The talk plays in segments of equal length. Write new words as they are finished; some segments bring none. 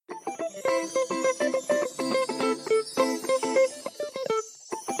Hi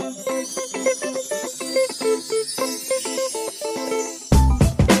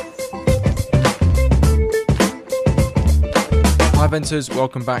Venters,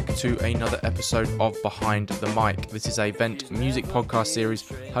 welcome back to another episode of Behind the Mic. This is a Vent music podcast series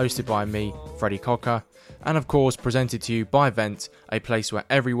hosted by me, Freddie Cocker, and of course presented to you by Vent, a place where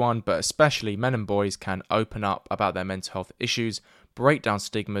everyone, but especially men and boys, can open up about their mental health issues, break down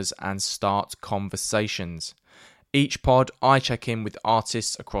stigmas, and start conversations. Each pod, I check in with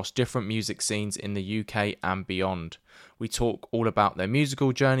artists across different music scenes in the UK and beyond. We talk all about their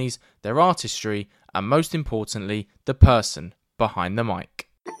musical journeys, their artistry, and most importantly, the person behind the mic.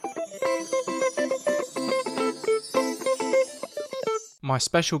 My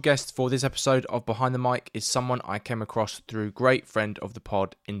special guest for this episode of Behind the Mic is someone I came across through great friend of the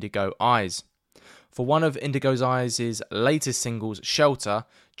pod, Indigo Eyes. For one of Indigo Eyes' latest singles, Shelter,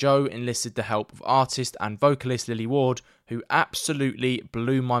 Joe enlisted the help of artist and vocalist Lily Ward, who absolutely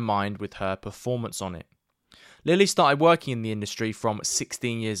blew my mind with her performance on it. Lily started working in the industry from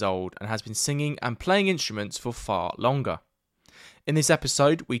 16 years old and has been singing and playing instruments for far longer. In this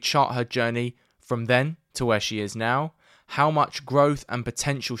episode, we chart her journey from then to where she is now, how much growth and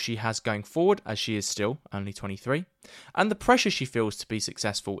potential she has going forward as she is still only 23, and the pressure she feels to be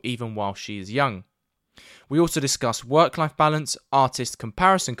successful even while she is young. We also discuss work-life balance, artist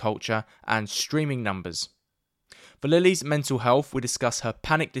comparison culture, and streaming numbers. For Lily's mental health, we discuss her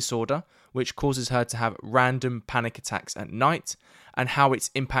panic disorder, which causes her to have random panic attacks at night, and how it's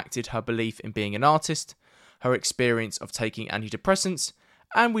impacted her belief in being an artist, her experience of taking antidepressants,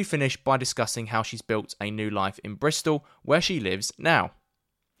 and we finish by discussing how she's built a new life in Bristol, where she lives now.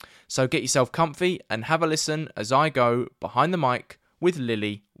 So get yourself comfy and have a listen as I go behind the mic with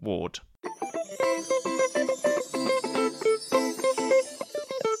Lily Ward.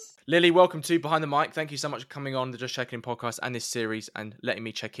 Lily, welcome to Behind the Mic. Thank you so much for coming on the Just Checking In podcast and this series and letting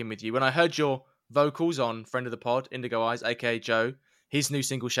me check in with you. When I heard your vocals on friend of the pod, Indigo Eyes, aka Joe, his new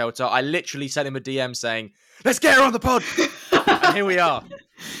single Shelter, I literally sent him a DM saying, let's get her on the pod! And here we are.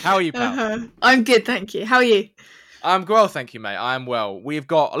 How are you, pal? I'm good, thank you. How are you? I'm well, thank you, mate. I am well. We've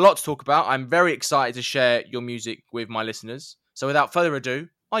got a lot to talk about. I'm very excited to share your music with my listeners. So without further ado,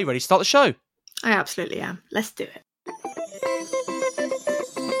 are you ready to start the show? I absolutely am. Let's do it.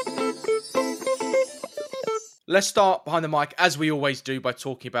 Let's start Behind the Mic, as we always do, by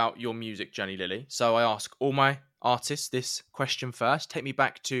talking about your music journey, Lily. So I ask all my artists this question first. Take me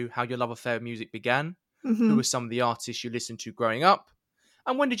back to how your love affair with music began. Mm-hmm. Who were some of the artists you listened to growing up?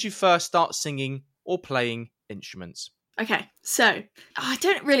 And when did you first start singing or playing instruments? Okay, so I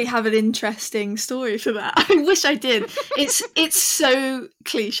don't really have an interesting story for that. I wish I did. It's so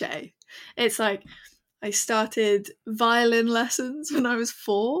cliche. It's like I started violin lessons when I was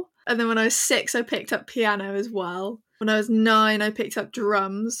 4. And then when I was 6, I picked up piano as well. When I was 9, I picked up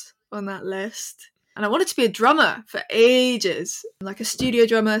drums on that list. And I wanted to be a drummer for ages, like a studio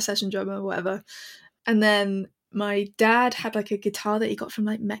drummer, session drummer, whatever. And then my dad had like a guitar that he got from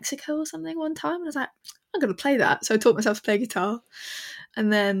like Mexico or something one time. And I was like, I'm going to play that. So I taught myself to play guitar.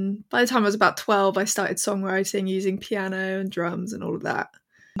 And then by the time I was about 12, I started songwriting using piano and drums and all of that.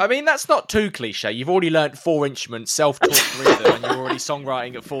 I mean, that's not too cliche. You've already learnt 4 instruments, self-taught 3 of them, and you're already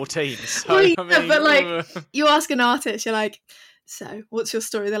songwriting at 14. So, Well, yeah, I mean, but like, you ask an artist, you're like, so what's your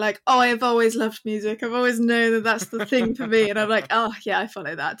story? They're like, oh, I've always loved music. I've always known that that's the thing for me. And I'm like, oh, yeah, I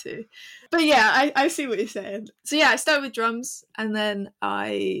follow that too. But yeah, I see what you're saying. So yeah, I started with drums. And then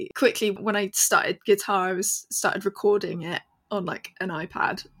I quickly, when I started guitar, I started recording it on like an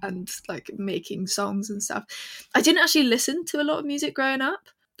iPad and like making songs and stuff. I didn't actually listen to a lot of music growing up.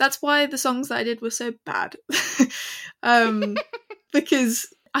 That's why the songs that I did were so bad.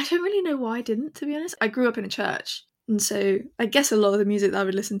 Because I don't really know why I didn't, to be honest. I grew up in a church. And so I guess a lot of the music that I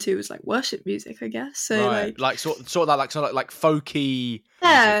would listen to was like worship music, I guess. So right. like sort of like folky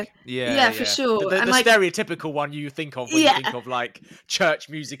yeah, music. Yeah, for sure. The like, stereotypical one you think of when you think of like church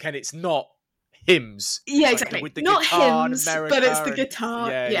music, and it's not hymns. Yeah, like exactly. With the not guitar hymns, but it's the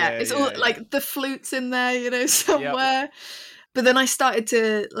guitar. Yeah, it's all like the flutes in there, somewhere. Yep. But then I started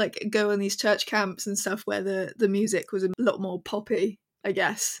to like go on these church camps and stuff where the music was a lot more poppy, I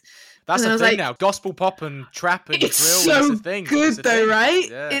guess. That's the thing now. Gospel pop and trap and it's drill so is a thing. Good though, right?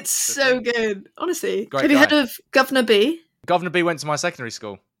 Yeah, it's so good. Honestly. Great Have you heard of Governor B? Governor B went to my secondary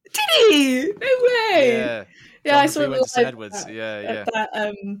school. Did he? No way. Yeah, I saw him went to St Edwards. Yeah.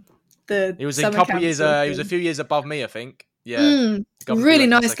 He was a couple years. He was a few years above me, I think. Yeah. Really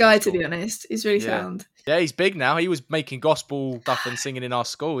nice guy, to be honest. He's really sound. Yeah, he's big now. He was making gospel stuff and singing in our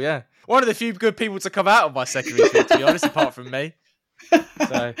school. Yeah, one of the few good people to come out of my secondary school, to be honest, apart from me.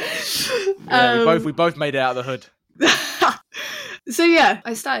 So yeah, we both made it out of the hood. So yeah,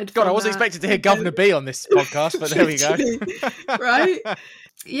 I started. God, I wasn't expecting to hear Governor B on this podcast, but there we go. Right?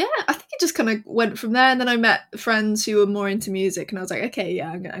 Yeah, I think it just kind of went from there, and then I met friends who were more into music, and I was like, okay, yeah,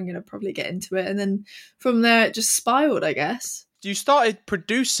 I'm gonna probably get into it, and then from there it just spiraled, I guess. You started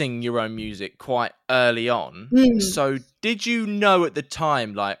producing your own music quite early on. So did you know at the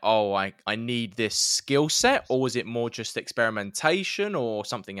time, like, oh, I need this skill set, or was it more just experimentation or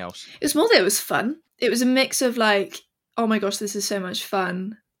something else? It was more that it was fun. It was a mix of like, oh my gosh, this is so much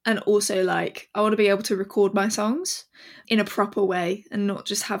fun, and also like, I want to be able to record my songs in a proper way and not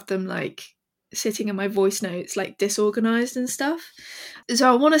just have them like sitting in my voice notes like disorganized and stuff.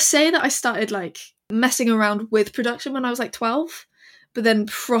 So I want to say that I started like messing around with production when I was like 12, but then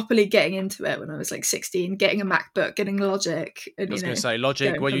properly getting into it when I was like 16, getting a MacBook, getting Logic. And, I was going to say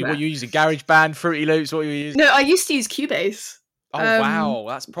Logic. Were you using GarageBand, Fruity Loops? What were you using? No, I used to use Cubase. Oh wow,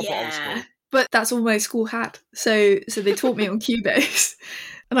 that's proper old school. But that's all my school had. So they taught me on Cubase.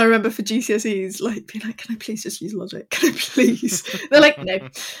 And I remember for GCSEs, like being like, "Can I please just use Logic? Can I please?" They're like, "No."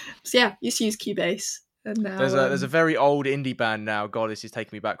 So yeah, used to use Cubase. And now, there's a very old indie band now. God, this is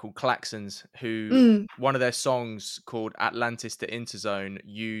taking me back. Called Klaxons, who one of their songs called "Atlantis to Interzone"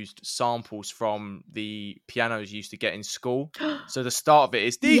 used samples from the pianos you used to get in school. So the start of it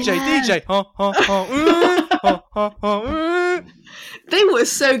is DJ, DJ. They were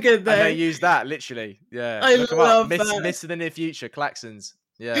so good though. And they used that literally. Yeah, I love that. Miss of the Near Future, Klaxons.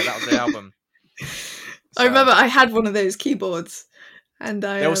 Yeah, that was the album. I remember I had one of those keyboards. And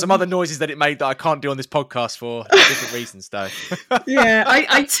there were some other noises that it made that I can't do on this podcast for different reasons, though. Yeah,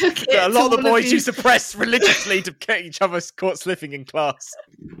 I took it. A lot of the boys used to press religiously to get each other caught slipping in class.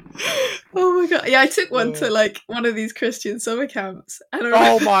 Oh my god! Yeah, I took one to like one of these Christian summer camps. And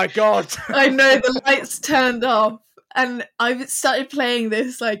oh my god! I know the lights turned off, and I started playing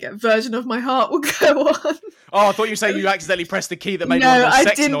this like version of My Heart Will Go On. Oh, I thought you were saying you accidentally pressed the key that made one of those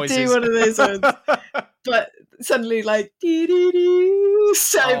sex noises. No, I didn't do one of those ones. But suddenly, like, dee-dee-dee,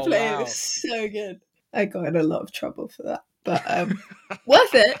 started playing. Wow. It was so good. I got in a lot of trouble for that. But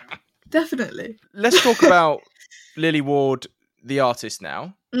worth it. Definitely. Let's talk about Lily Ward, the artist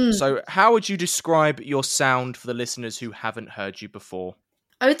now. So how would you describe your sound for the listeners who haven't heard you before?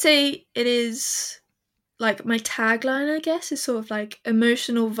 I would say it is, like, my tagline, I guess, is sort of like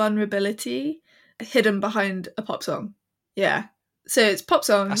emotional vulnerability hidden behind a pop song. Yeah. So it's pop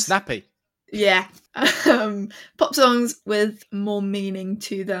songs. That's snappy. Yeah. Pop songs with more meaning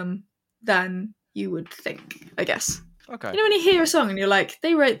to them than you would think, I guess. Okay. You know when you hear a song and you're like,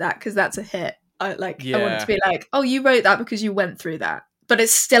 they wrote that because that's a hit. I want it to be like, oh, you wrote that because you went through that. But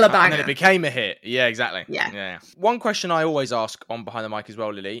it's still a banger. And then it became a hit. Yeah, exactly. Yeah. One question I always ask on Behind the Mic as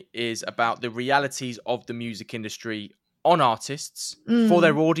well, Lily, is about the realities of the music industry on artists, for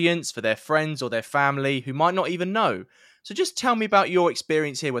their audience, for their friends or their family who might not even know. So just tell me about your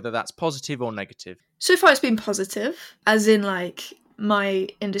experience here, whether that's positive or negative. So far it's been positive, as in like my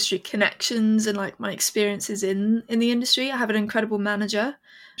industry connections and like my experiences in the industry. I have an incredible manager.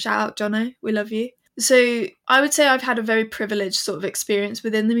 Shout out, Jono. We love you. So I would say I've had a very privileged sort of experience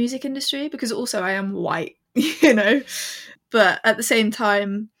within the music industry because also I am white, you know. But at the same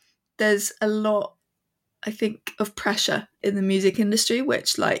time, there's a lot, I think, of pressure in the music industry,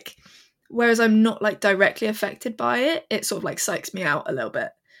 which like, whereas I'm not like directly affected by it, it sort of like psychs me out a little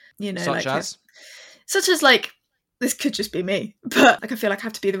bit, you know. Such as like, this could just be me, but like I feel like I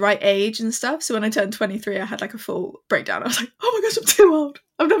have to be the right age and stuff. So when I turned 23, I had like a full breakdown. I was like, oh my gosh, I'm too old.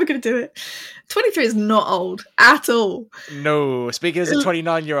 I'm never going to do it. 23 is not old at all. No, speaking as a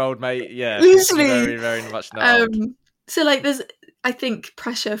 29-year-old, mate, yeah, literally, very, very much not old. So like there's, I think,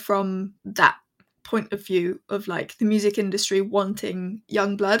 pressure from that point of view of like the music industry wanting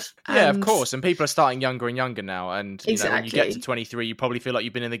young blood. Yeah, of course. And people are starting younger and younger now. And you know, when you get to 23, you probably feel like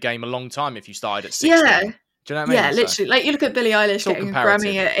you've been in the game a long time if you started at 16. Yeah. Do you know what I mean? Yeah, literally. Like you look at Billie Eilish getting a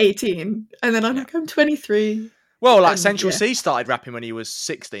Grammy at 18 and then I'm like, I'm 23. Well, like Central C started rapping when he was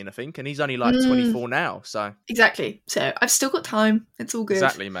 16, I think, and he's only like 24 now. So exactly. So I've still got time. It's all good.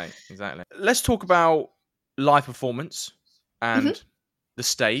 Exactly, mate. Exactly. Let's talk about live performance and the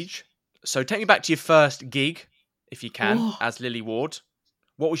stage. So take me back to your first gig, if you can, as Lily Ward.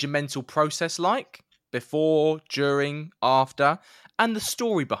 What was your mental process like before, during, after, and the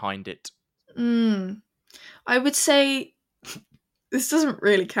story behind it? I would say this doesn't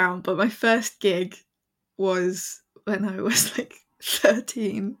really count, but my first gig was when I was like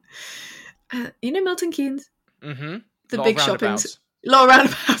 13. You know Milton Keynes? Mm-hmm. The big shopping... Lot of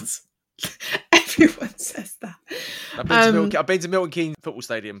roundabouts. Everyone says that. I've been to Milton Keynes football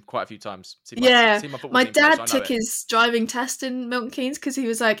stadium quite a few times. See my football my team play, dad so I know took it. his driving test in Milton Keynes because he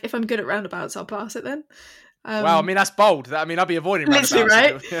was like, if I'm good at roundabouts, I'll pass it then. Well, I mean, that's bold. I mean, I'd be avoiding literally,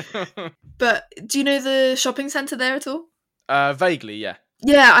 roundabouts. right? But do you know the shopping centre there at all? Vaguely, yeah.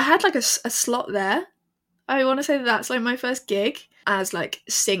 Yeah, I had like a slot there. I want to say that's like my first gig as like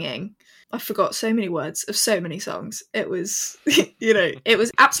singing. I forgot so many words of so many songs. It was, it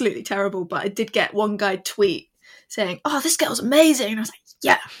was absolutely terrible. But I did get one guy tweet saying, "Oh, this girl's amazing," and I was like,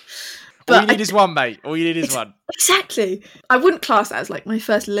 "Yeah." But all you need is one, mate. All you need is one. Exactly. I wouldn't class that as like my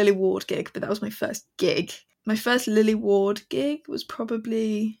first Lily Ward gig, but that was my first gig. My first Lily Ward gig was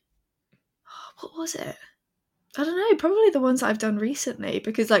probably, what was it? I don't know, probably the ones that I've done recently,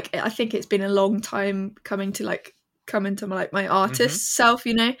 because like I think it's been a long time coming to like come into my artist self,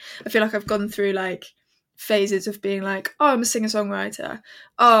 I feel like I've gone through like phases of being like, oh, I'm a singer-songwriter,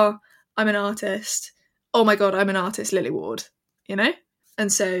 oh, I'm an artist, oh my god, I'm an artist, Lily Ward,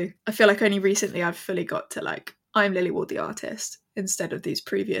 and so I feel like only recently I've fully got to like, I'm Lily Ward the artist instead of these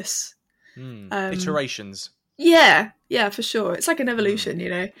previous iterations. Yeah, for sure. It's like an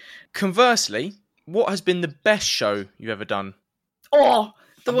evolution, Conversely, what has been the best show you've ever done? Oh,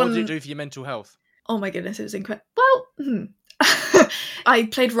 what did it do for your mental health? Oh my goodness, it was incredible. Well, I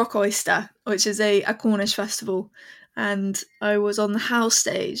played Rock Oyster, which is a Cornish festival, and I was on the house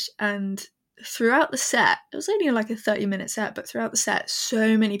stage, and throughout the set, it was only like a 30-minute set, but throughout the set,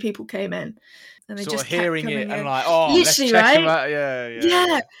 so many people came in. And they sort just of hearing it in. And like, oh, let's check them out.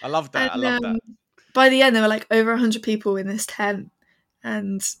 Yeah. I love that. And, I love that. By the end, there were like over 100 people in this tent,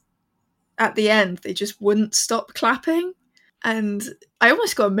 and at the end, they just wouldn't stop clapping. And I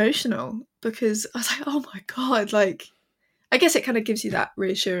almost got emotional because I was like, oh my God, like, I guess it kind of gives you that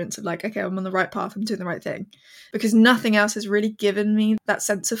reassurance of like, okay, I'm on the right path, I'm doing the right thing. Because nothing else has really given me that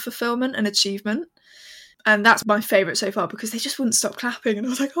sense of fulfillment and achievement. And that's my favourite so far, because they just wouldn't stop clapping. And I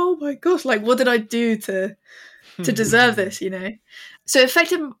was like, oh my gosh, like, what did I do to deserve this, So it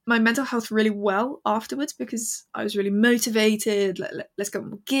affected my mental health really well afterwards, because I was really motivated. Let's get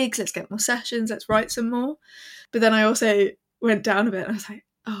more gigs, let's get more sessions, let's write some more. But then I also went down a bit, and I was like,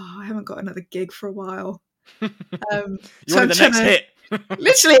 oh, I haven't got another gig for a while. You wanted the next hit.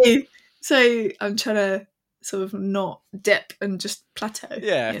 Literally. So I'm trying to sort of not dip and just plateau.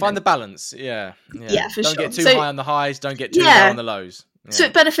 Yeah, find the balance. Yeah, for don't sure. Get too high on the highs, don't get too low on the lows. Yeah. So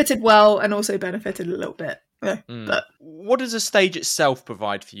it benefited well and also benefited a little bit. Yeah, but what does the stage itself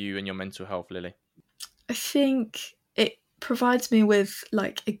provide for you and your mental health, Lily? I think it provides me with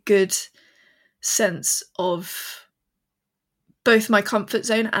like a good sense of both my comfort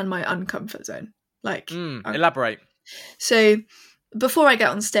zone and my uncomfort zone. Like, elaborate. So before I get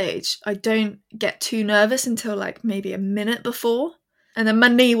on stage, I don't get too nervous until like maybe a minute before, and then my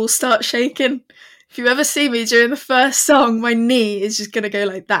knee will start shaking. If you ever see me during the first song, my knee is just going to go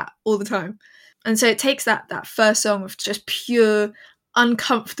like that all the time. And so it takes that first song of just pure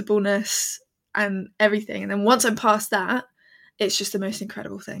uncomfortableness and everything. And then once I'm past that, it's just the most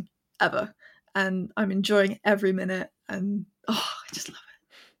incredible thing ever. And I'm enjoying every minute. And I just love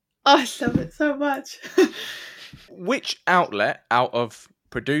it. I love it so much. Which outlet out of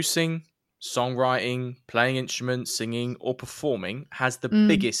producing, songwriting, playing instruments, singing, or performing has the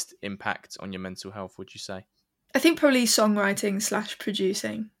biggest impact on your mental health, would you say? I think probably songwriting /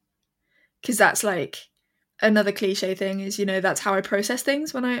 producing. Because that's like another cliche thing is, that's how I process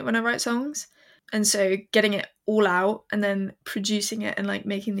things when I write songs. And so getting it all out and then producing it and like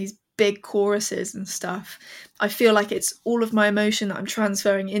making these big choruses and stuff, I feel like it's all of my emotion that I'm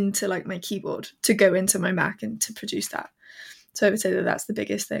transferring into like my keyboard to go into my Mac and to produce that. So I would say that that's the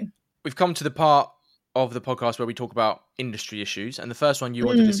biggest thing. We've come to the part of the podcast where we talk about industry issues. And the first one you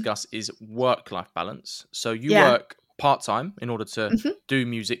want to discuss is work-life balance. So you work part-time in order to do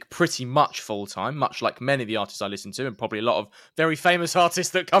music pretty much full-time, much like many of the artists I listen to, and probably a lot of very famous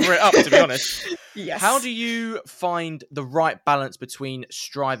artists that cover it up, to be honest. Yes. How do you find the right balance between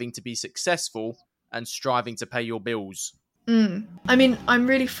striving to be successful and striving to pay your bills? I mean, I'm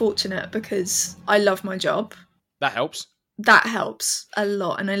really fortunate because I love my job. That helps. That helps a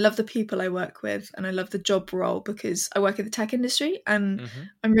lot. And I love the people I work with, and I love the job role because I work in the tech industry, and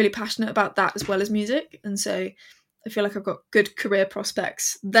I'm really passionate about that as well as music. And so I feel like I've got good career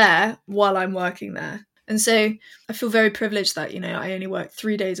prospects there while I'm working there. And so I feel very privileged that, I only work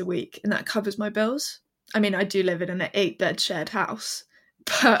 3 days a week and that covers my bills. I mean, I do live in an 8-bed shared house,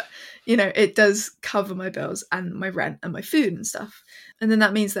 but, it does cover my bills and my rent and my food and stuff. And then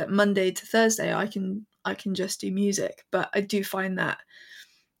that means that Monday to Thursday, I can just do music. But I do find that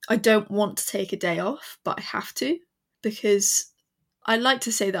I don't want to take a day off, but I have to, because I like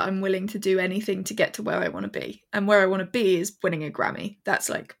to say that I'm willing to do anything to get to where I want to be. And where I want to be is winning a Grammy. That's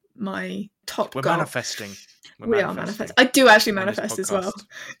like my top We're goal. manifesting. We are manifesting. I do actually manifest as well.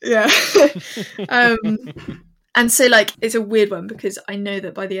 Yeah. And so like, it's a weird one because I know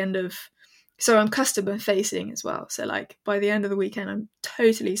that by the end of, so I'm customer facing as well. So like by the end of the weekend, I'm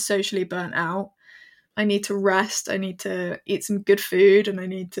totally socially burnt out. I need to rest. I need to eat some good food and I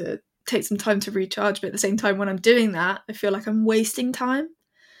need to take some time to recharge. But at the same time, when I'm doing that, I feel like I'm wasting time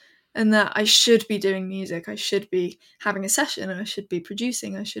and that I should be doing music. I should be having a session. I should be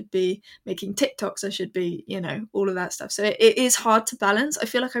producing. I should be making TikToks. I should be, you know, all of that stuff. So it is hard to balance. I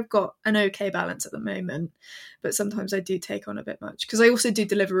feel like I've got an okay balance at the moment, but sometimes I do take on a bit much because I also do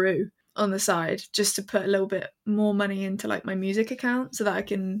Deliveroo on the side just to put a little bit more money into like my music account so that I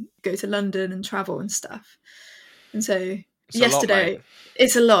can go to London and travel and stuff. And so yesterday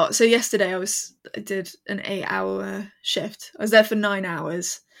it's a lot. So yesterday I did an 8-hour shift. I was there for 9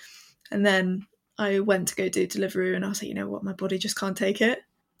 hours and then I went to go do Deliveroo and I was like, you know what, my body just can't take it.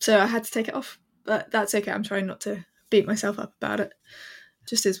 So I had to take it off, but that's okay. I'm trying not to beat myself up about it. It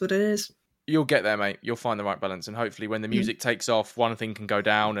just is what it is. You'll get there, mate. You'll find the right balance, and hopefully, when the music takes off, one thing can go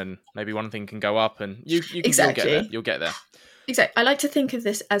down, and maybe one thing can go up, and you can exactly. You'll get there. You'll get there. Exactly. I like to think of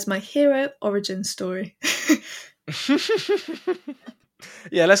this as my hero origin story.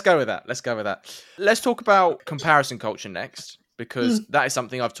 Yeah, let's go with that. Let's talk about comparison culture next, because that is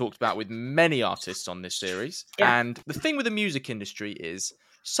something I've talked about with many artists on this series. Yeah. And the thing with the music industry is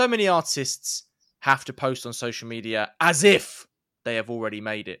so many artists have to post on social media as if they have already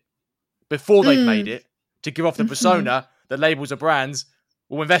made it. Before they've made it, to give off the persona that labels or brands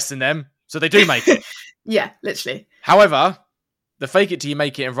will invest in them, so they do make it. Yeah, literally. However, the fake it till you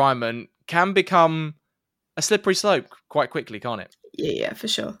make it environment can become a slippery slope quite quickly, can't it? Yeah, for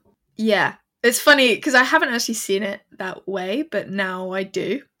sure. Yeah. It's funny, because I haven't actually seen it that way, but now I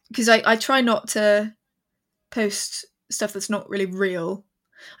do. Because I try not to post stuff that's not really real.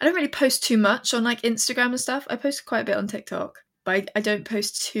 I don't really post too much on like Instagram and stuff. I post quite a bit on TikTok. But I don't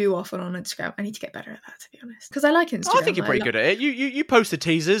post too often on Instagram. I need to get better at that, to be honest. Because I like Instagram. I think you're pretty good at it. You post the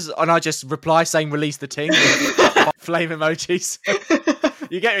teasers, and I just reply saying release the team. Flame emojis.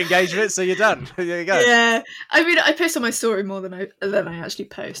 You get your engagement, so you're done. There you go. Yeah. I mean, I post on my story more than I actually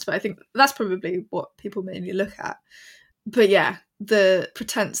post. But I think that's probably what people mainly look at. But yeah, the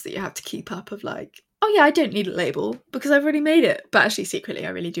pretense that you have to keep up of like, oh yeah, I don't need a label because I've already made it. But actually, secretly,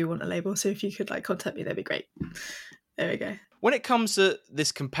 I really do want a label. So if you could like contact me, that'd be great. There we go. When it comes to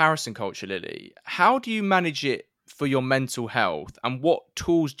this comparison culture, Lily, how do you manage it for your mental health? And what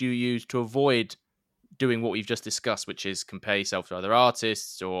tools do you use to avoid doing what we've just discussed, which is compare yourself to other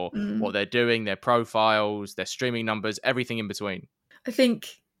artists or what they're doing, their profiles, their streaming numbers, everything in between? I think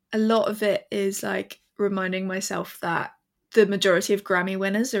a lot of it is like reminding myself that the majority of Grammy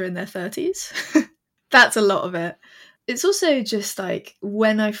winners are in their 30s. That's a lot of it. It's also just like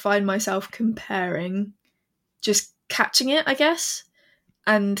when I find myself comparing, just catching it, I guess.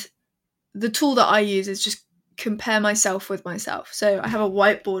 And the tool that I use is just compare myself with myself. So I have a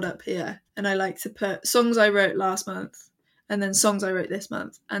whiteboard up here and I like to put songs I wrote last month and then songs I wrote this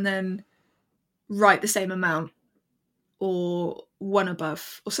month and then write the same amount or one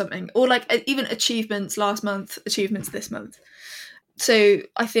above or something. Or like even achievements last month, achievements this month. So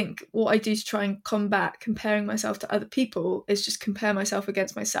I think what I do to try and combat comparing myself to other people is just compare myself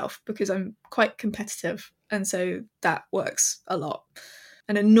against myself because I'm quite competitive. And so that works a lot.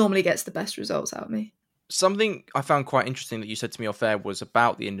 And it normally gets the best results out of me. Something I found quite interesting that you said to me off air was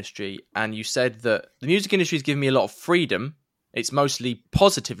about the industry. And you said that the music industry has given me a lot of freedom. It's mostly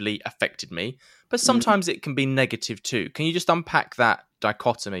positively affected me, but sometimes it can be negative too. Can you just unpack that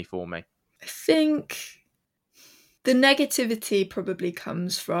dichotomy for me? I think the negativity probably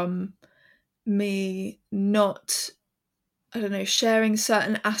comes from me not, sharing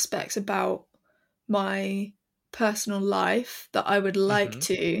certain aspects about my personal life that I would like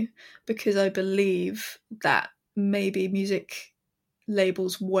to, because I believe that maybe music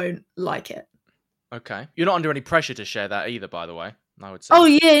labels won't like it. Okay. You're not under any pressure to share that either, by the way, I would say. Oh,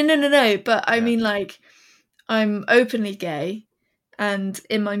 yeah, no. But I mean, like, I'm openly gay, and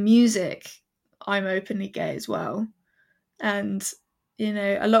in my music, I'm openly gay as well. And,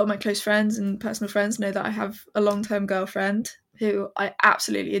 a lot of my close friends and personal friends know that I have a long-term girlfriend who I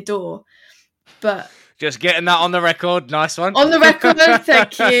absolutely adore. But just getting that on the record. Nice one. On the record,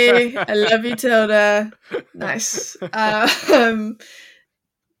 thank you. I love you, Tilda. Nice.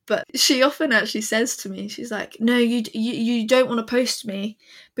 But she often actually says to me, she's like, no, you don't want to post me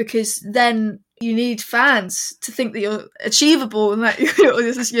because then You need fans to think that you're achievable and that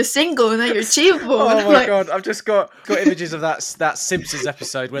you're single and that you're achievable. Oh my God, I've just got images of that Simpsons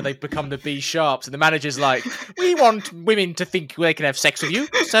episode where they become the B Sharps and the manager's like, we want women to think they can have sex with you.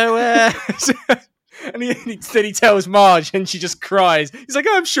 So, and then he tells Marge and she just cries. He's like,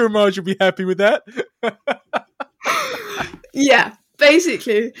 I'm sure Marge will be happy with that. Yeah.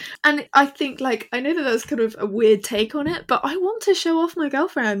 Basically. And I think, like, I know that that's kind of a weird take on it, but I want to show off my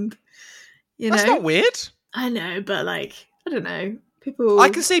girlfriend. You know? That's not weird. I know, but, like, I don't know. People... I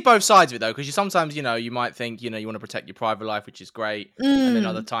can see both sides of it, though, because sometimes, you know, you might think, you know, you want to protect your private life, which is great. And then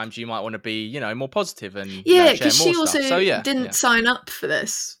other times you might want to be, you know, more positive and yeah, because she also didn't sign up for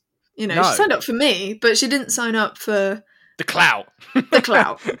this. You know, she signed up for me, but she didn't sign up for... the clout. The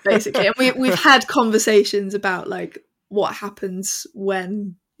clout, basically. And we've had conversations about, like, what happens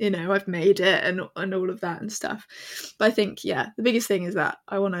when, you know, I've made it and all of that and stuff. But I think, yeah, the biggest thing is that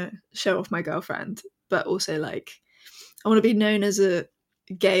I want to show off my girlfriend, but also, like, I want to be known as a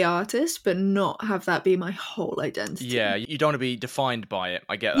gay artist, but not have that be my whole identity. Yeah, you don't want to be defined by it.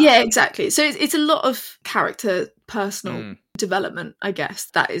 I get that. Yeah, exactly. So it's a lot of character, personal development, I guess.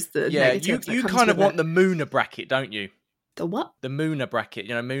 That is the negative. You kind of want the Mooner bracket, don't you? The what? The Mooner bracket.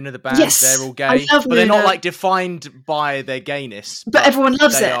 You know, Mooner the band, yes, they're all gay. I love but they're not, Mooner. like, defined by their gayness. But everyone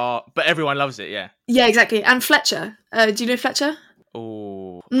loves it. But everyone loves it, yeah. Yeah, exactly. And Fletcher. Do you know Fletcher?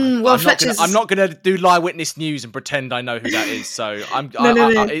 Oh, well, Fletcher's... I'm not gonna do Live Witness News and pretend I know who that is. So No.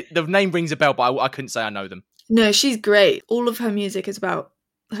 the name rings a bell, but I couldn't say I know them. No, she's great. All of her music is about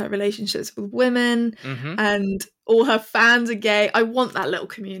her relationships with women, and all her fans are gay. I want that little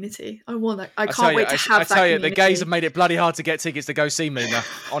community. I want that. I can't wait to have that. I tell you, the gays have made it bloody hard to get tickets to go see Mooner.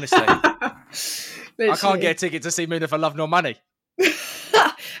 Honestly, I can't get a ticket to see Mooner for love nor money.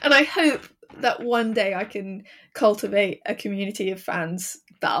 And I hope that one day I can cultivate a community of fans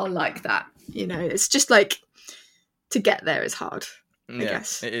that are like that. You know, it's just like to get there is hard. I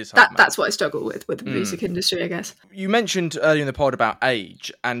guess it is hard, that's what I struggle with the music industry, I guess. You mentioned earlier in the pod about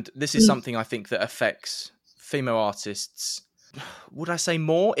age, and this is something I think that affects female artists. Would I say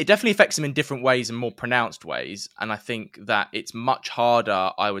more? It definitely affects them in different ways and more pronounced ways, and I think that it's much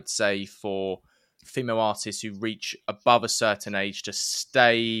harder, I would say, for female artists who reach above a certain age to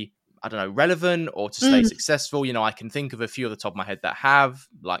stay, I don't know, relevant or to stay successful. You know, I can think of a few at the top of my head that have,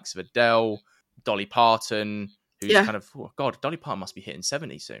 likes of Adele, Dolly Parton, who's kind of, oh God, Dolly Parton must be hitting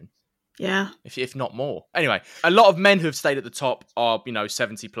 70 soon. Yeah. If not more. Anyway, a lot of men who have stayed at the top are, you know,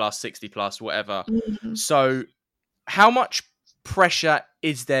 70 plus, 60 plus, whatever. So how much pressure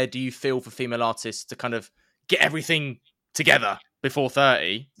is there, do you feel, for female artists to kind of get everything together before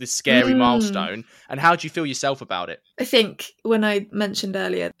 30, this scary milestone? And how do you feel yourself about it? I think when I mentioned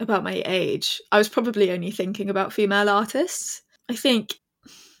earlier about my age, I was probably only thinking about female artists. I think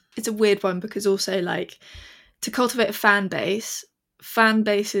it's a weird one because also, like, to cultivate a fan bases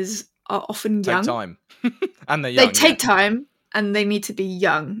are often young. Take time. And they're young. They take time and they need to be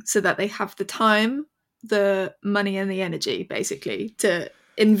young so that they have the time, the money and the energy, basically, to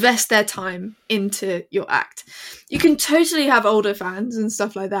invest their time into your act. You can totally have older fans and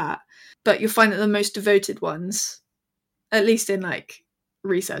stuff like that, but you'll find that the most devoted ones, at least in, like,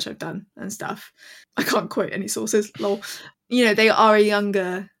 research I've done and stuff, I can't quote any sources, lol, you know, they are a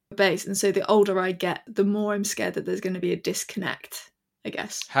younger base, and so the older I get, the more I'm scared that there's going to be a disconnect, I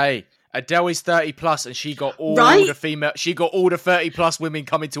guess. Hey, Adele is 30 plus and she got all the 30 plus women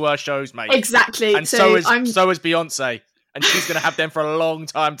coming to her shows, mate. Exactly. And so is Beyonce, and she's going to have them for a long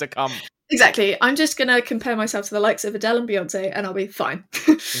time to come. Exactly. I'm just going to compare myself to the likes of Adele and Beyonce and I'll be fine.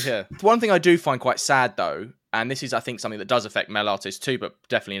 Yeah. One thing I do find quite sad, though, and this is, I think, something that does affect male artists too, but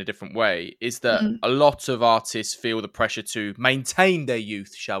definitely in a different way, is that a lot of artists feel the pressure to maintain their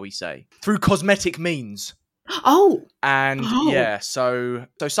youth, shall we say, through cosmetic means. So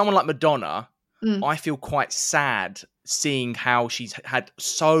someone like Madonna, I feel quite sad seeing how she's had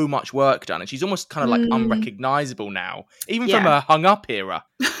so much work done, and she's almost kind of like unrecognizable now, even from her Hung Up era.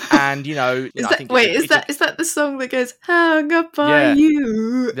 And is that the song that goes "Hung Up by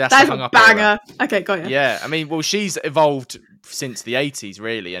You"? That's a banger. Era. Okay, got you. Yeah, I mean, well, she's evolved since the 80s,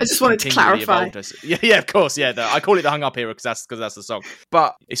 really. And I just wanted to clarify. Yeah, of course. Yeah, I call it the Hung Up era because that's the song.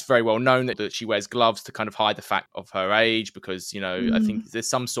 But it's very well known that she wears gloves to kind of hide the fact of her age because, I think there's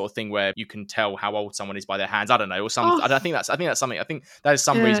some sort of thing where you can tell how old someone is by their hands. I don't know, or something. I think that's something. I think that is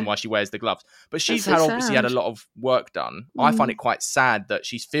some reason why she wears the gloves. But she's obviously had a lot of work done. I find it quite sad that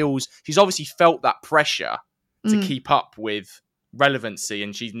she's obviously felt that pressure to keep up with relevancy,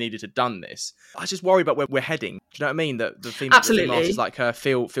 and she's needed to done this. I just worry about where we're heading. Do you know what I mean? That the female artists like her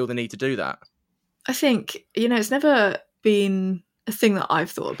feel the need to do that. I think it's never been a thing that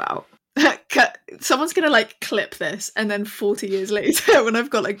I've thought about. Someone's gonna like clip this, and then 40 years later, when I've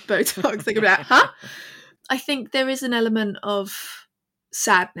got like Botox, they're gonna be like, "Huh?" I think there is an element of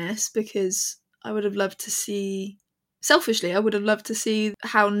sadness because I would have loved to see. Selfishly, I would have loved to see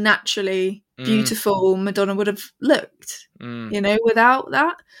how naturally beautiful Madonna would have looked, without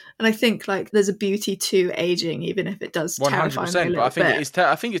that. And I think like there's a beauty to aging, even if it does terrify me a little but I think bit.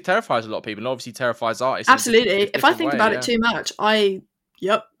 I think it terrifies a lot of people, and obviously terrifies artists. Absolutely. If I think about it too much,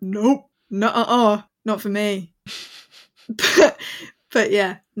 nope, not for me. But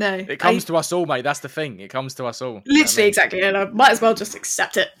yeah, no. It comes to us all, mate. That's the thing. It comes to us all. Literally, exactly. And I might as well just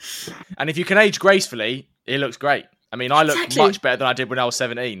accept it. And if you can age gracefully, it looks great. I mean, I look much better than I did when I was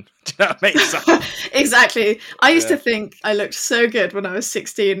 17. Do you know what I mean? So, exactly. I used to think I looked so good when I was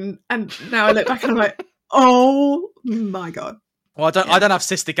 16, and now I look back and I'm like, oh my God. Well, I don't have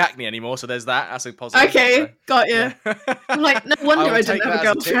cystic acne anymore, so there's that. That's a positive. Okay, so. Got you. Yeah. I'm like, no wonder I didn't have a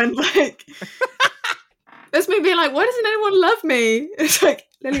girlfriend. Like, there's me being like, why doesn't anyone love me? It's like,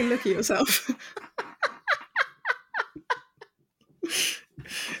 Lily, look at yourself.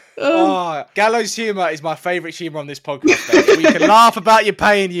 Gallows humour is my favourite humour on this podcast. We can laugh about your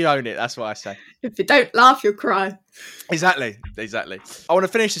pain, you own it. That's what I say. If you don't laugh, you'll cry. Exactly. I want to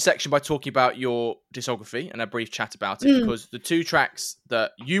finish the section by talking about your discography and a brief chat about it, because the two tracks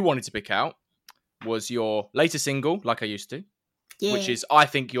that you wanted to pick out was your latest single, Like I Used To, which is, I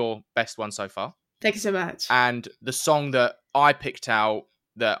think, your best one so far. Thank you so much. And the song that I picked out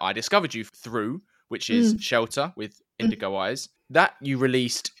that I discovered you through, which is Shelter with Indigo Eyes. That you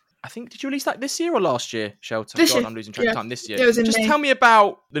released, I think, did you release that this year or last year, Shelter? This year. I'm losing track of time. This year. It was in Just May. tell me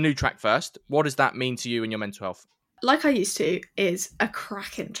about the new track first. What does that mean to you and your mental health? Like I Used To is a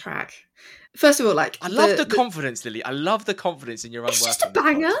cracking track. First of all, like... I love the confidence, Lily. I love the confidence in your own work. It's just a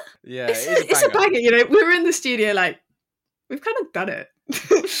banger. Yeah, it's a banger. You know, we were in the studio like, we've kind of done it.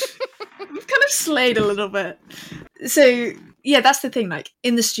 We've kind of slayed a little bit. So, yeah, that's the thing. Like,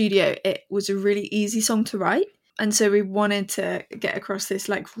 in the studio, it was a really easy song to write. And so we wanted to get across this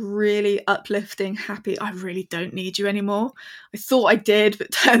like really uplifting, happy, I really don't need you anymore. I thought I did,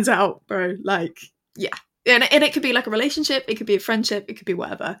 but turns out, bro, like, yeah. And it could be like a relationship, it could be a friendship, it could be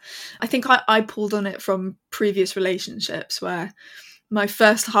whatever. I think I pulled on it from previous relationships where my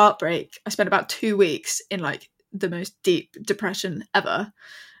first heartbreak, I spent about 2 weeks in like the most deep depression ever.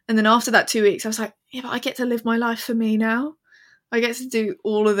 And then after that 2 weeks, I was like, yeah, but I get to live my life for me now. I get to do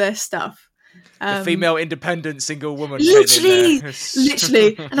all of this stuff. The female independent single woman. Literally.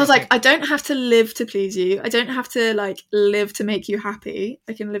 And I was like, I don't have to live to please you. I don't have to like live to make you happy.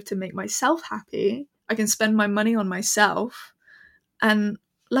 I can live to make myself happy. I can spend my money on myself. And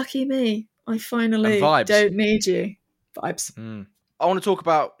lucky me, I finally don't need you. Vibes. I want to talk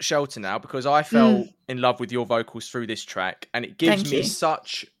about Shelter now because I fell in love with your vocals through this track, and it gives me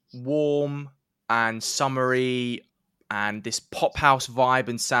such warm and summery and this pop house vibe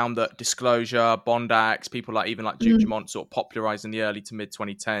and sound that Disclosure, Bondax, people like even like Duke Dumont sort of popularised in the early to mid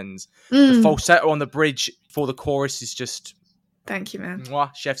 2010s. The falsetto on the bridge for the chorus is just... Thank you, man.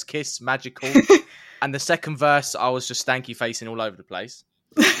 Mwah, chef's kiss, magical. And the second verse, I was just stanky facing all over the place.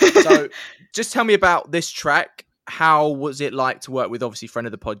 So just tell me about this track. How was it like to work with, obviously, friend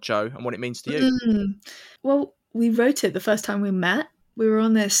of the pod, Joe, and what it means to you? Well, we wrote it the first time we met. We were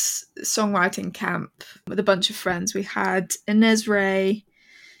on this songwriting camp with a bunch of friends. We had Inez Ray,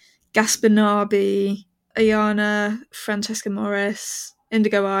 Gaspar Narby, Ayana, Francesca Morris,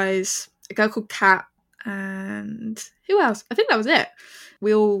 Indigo Eyes, a girl called Kat, and who else? I think that was it.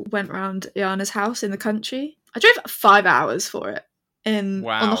 We all went round Ayana's house in the country. I drove 5 hours for it. On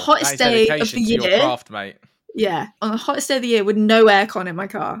the hottest day of the year. Your craft, mate. Yeah, on the hottest day of the year with no aircon in my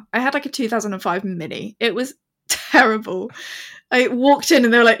car. I had like a 2005 Mini. It was terrible. I walked in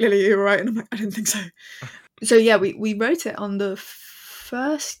and they were like, Lily, you're right. And I'm like, I don't think so. So yeah, we wrote it on the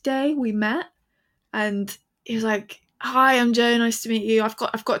first day we met. And he was like, hi, I'm Joe. Nice to meet you. I've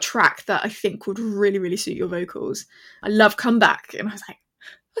got a track that I think would really, really suit your vocals. I love Comeback. And I was like,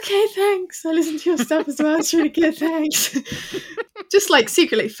 okay, thanks. I listened to your stuff as well. It's really good. Thanks. Just like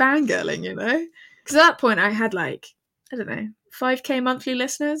secretly fangirling, you know? Because at that point I had like, I don't know, 5k monthly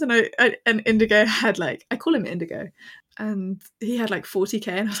listeners. And and Indigo had like, I call him Indigo. And he had like 40k.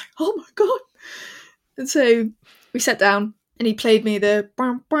 And I was like, oh my God. And so we sat down and he played me the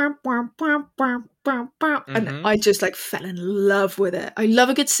and I just like fell in love with it. I love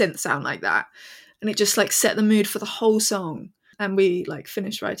a good synth sound like that. And it just like set the mood for the whole song. And we like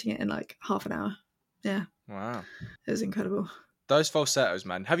finished writing it in like half an hour. Yeah. Wow. It was incredible. Those falsettos,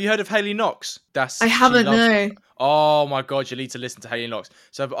 man. Have you heard of Hayley Knox? I haven't, no. Oh my God, you need to listen to Hayley Knox.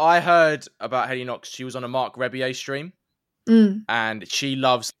 So I heard about Hayley Knox. She was on a Mark Rebier stream. Mm. and she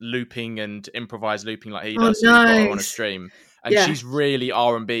loves looping and improvised looping like he Oh, does. So we've got her on a nice. stream, and Yeah. she's really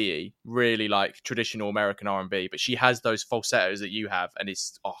R&B, really like traditional American R&B, but she has those falsettos that you have, and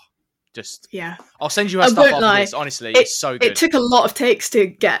it's just Yeah. I'll send you her I stuff won't after lie. this. Honestly, it's so good. It took a lot of takes to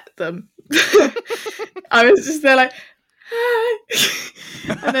get them. I was just there like, hi.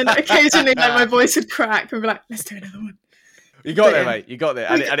 And then occasionally like my voice would crack and be like, let's do another one. You got there, mate. You got there,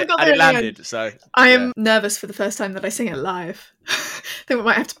 and it landed. So I am nervous for the first time that I sing it live. I think we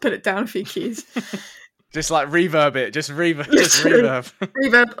might have to put it down a few keys. Just like reverb it. Just reverb.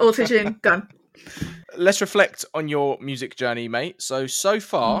 Reverb, auto-tune, done. Let's reflect on your music journey, mate. So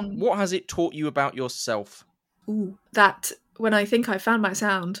far, what has it taught you about yourself? Ooh, that when I think I found my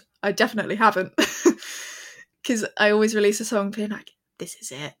sound, I definitely haven't. Because I always release a song being like, this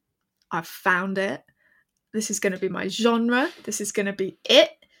is it. I've found it. This is going to be my genre. This is going to be it.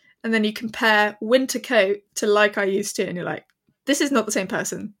 And then you compare Winter Coat to Like I Used To, and you're like, this is not the same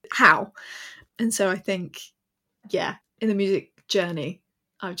person. How? And so I think, yeah, in the music journey,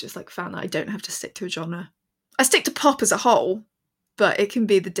 I've just like found that I don't have to stick to a genre. I stick to pop as a whole, but it can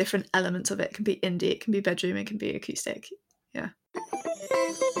be the different elements of it. It can be indie, it can be bedroom, it can be acoustic. Yeah.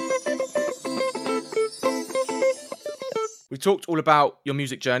 We talked all about your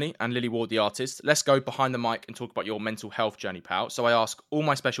music journey and Lily Ward, the artist. Let's go behind the mic and talk about your mental health journey, pal. So I ask all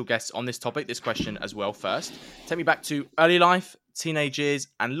my special guests on this topic this question as well first. Take me back to early life, teenage years,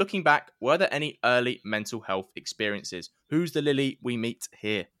 and looking back, were there any early mental health experiences? Who's the Lily we meet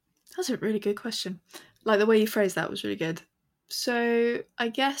here? That's a really good question. Like the way you phrased that was really good. So I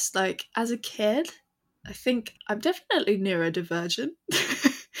guess like as a kid, I think I'm definitely neurodivergent.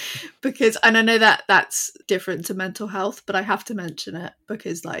 Because, and I know that that's different to mental health, but I have to mention it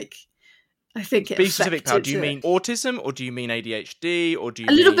because, like, I think it Be specific, pal. Do you mean autism, or do you mean ADHD, or do you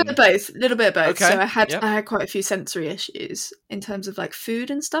mean... a little bit of both? A little bit of both. Okay. So I had quite a few sensory issues in terms of like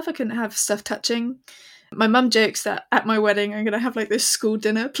food and stuff. I couldn't have stuff touching. My mum jokes that at my wedding I'm going to have like this school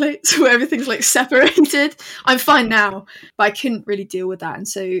dinner plate where everything's like separated. I'm fine now, but I couldn't really deal with that, and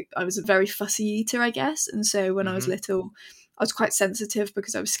so I was a very fussy eater, I guess. And so when I was little, I was quite sensitive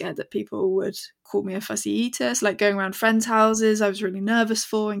because I was scared that people would call me a fussy eater. So like going around friends' houses, I was really nervous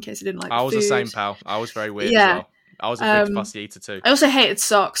for in case I didn't like I was food. the same, pal. I was very weird as well. I was a big fussy eater too. I also hated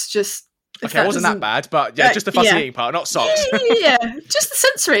socks. Just okay, it wasn't that bad, but yeah, just the fussy eating part, not socks. Yeah, just the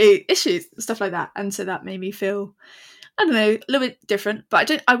sensory issues, stuff like that. And so that made me feel, I don't know, a little bit different.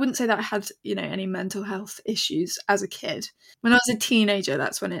 But I wouldn't say that I had, any mental health issues as a kid. When I was a teenager,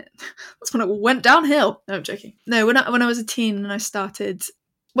 that's when it went downhill. No, I'm joking. No, when I was a teen and I started,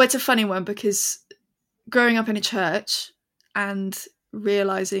 well, it's a funny one because growing up in a church and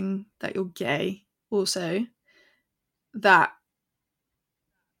realising that you're gay also, that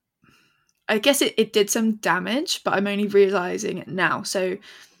I guess it did some damage, but I'm only realising it now. So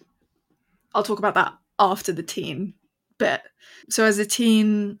I'll talk about that after the teen bit. So as a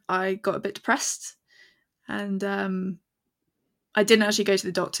teen, I got a bit depressed and I didn't actually go to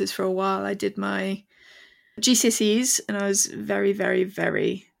the doctors for a while. I did my GCSEs and I was very, very,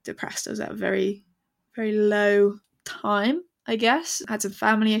 very depressed. I was at a very, very low time, I guess. I had some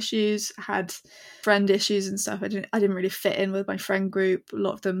family issues, I had friend issues and stuff. I didn't really fit in with my friend group. A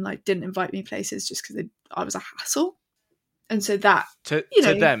lot of them didn't invite me places just because I was a hassle. And so that to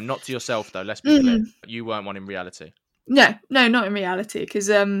them, not to yourself though. Let's be clear. You weren't one in reality. No, not in reality. Because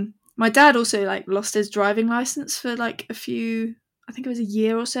my dad also lost his driving license for a few. I think it was a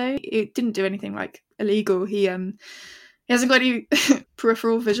year or so. It didn't do anything illegal. He hasn't got any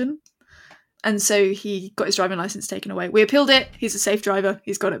peripheral vision. And so he got his driving license taken away. We appealed it. He's a safe driver.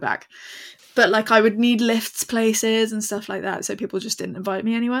 He's got it back. But I would need lifts places and stuff like that. So people just didn't invite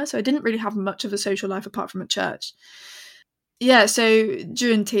me anywhere. So I didn't really have much of a social life apart from at church. Yeah, so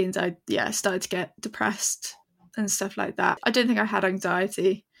during teens, I started to get depressed and stuff like that. I don't think I had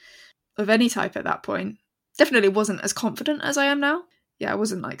anxiety of any type at that point. Definitely wasn't as confident as I am now. Yeah, I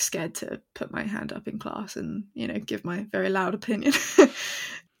wasn't scared to put my hand up in class and, give my very loud opinion.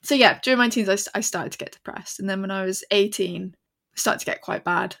 So yeah, during my teens, I started to get depressed. And then when I was 18, I started to get quite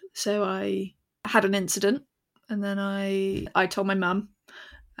bad. So I had an incident and then I told my mum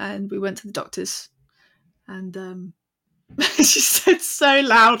and we went to the doctors and she said so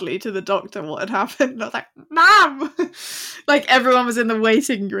loudly to the doctor what had happened. And I was like, Mum! Everyone was in the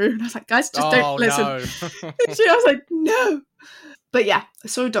waiting room. And I was like, guys, just don't listen. No. And I was like, no. But yeah, I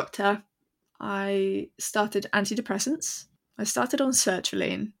saw a doctor. I started antidepressants. I started on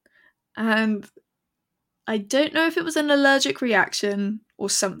sertraline. And I don't know if it was an allergic reaction or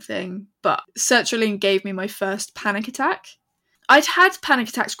something, but sertraline gave me my first panic attack. I'd had panic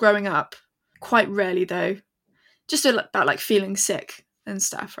attacks growing up, quite rarely though. just about like feeling sick and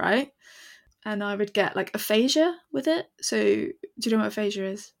stuff, right? And I would get like aphasia with it. So do you know what aphasia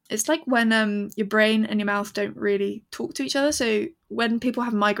is? It's like when your brain and your mouth don't really talk to each other. So when people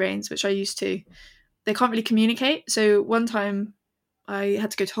have migraines, which I used to, they can't really communicate. So one time I had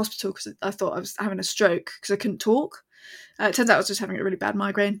to go to hospital because I thought I was having a stroke because I couldn't talk. It turns out I was just having a really bad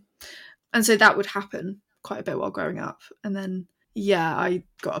migraine. And so that would happen quite a bit while growing up. And then, yeah, I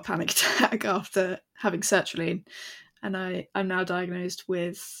got a panic attack after having sertraline. And I'm now diagnosed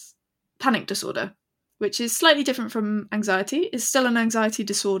with panic disorder, which is slightly different from anxiety. It's still an anxiety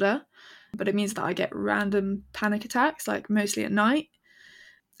disorder, but it means that I get random panic attacks, like mostly at night.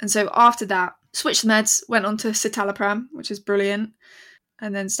 And so after that, switched the meds, went on to citalopram, which is brilliant,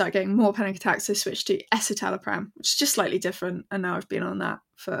 and then started getting more panic attacks, so switched to escitalopram, which is just slightly different. And now I've been on that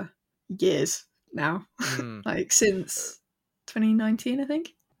for years now, like since 2019, I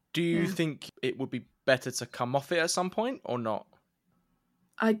think. Do you think it would be better to come off it at some point or not?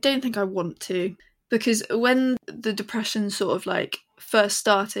 I don't think I want to, because when the depression sort of like first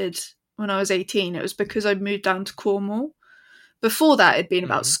started when I was 18, it was because I moved down to Cornwall. Before that, it'd been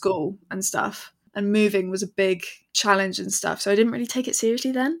about school and stuff, and moving was a big challenge and stuff. So I didn't really take it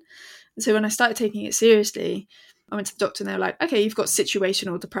seriously then. And so when I started taking it seriously, I went to the doctor and they were like, okay, you've got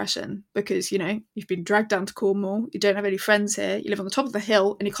situational depression because, you know, you've been dragged down to Cornwall, you don't have any friends here, you live on the top of the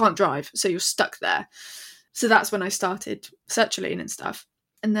hill and you can't drive, so you're stuck there. So that's when I started sertraline and stuff.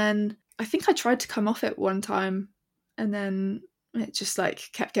 And then I think I tried to come off it one time and then it just like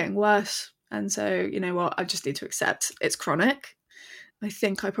kept getting worse. And so, you know what, I just need to accept it's chronic. I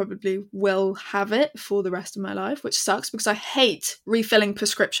think I probably will have it for the rest of my life, which sucks because I hate refilling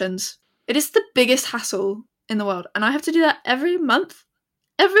prescriptions. It is the biggest hassle in the world. And I have to do that every month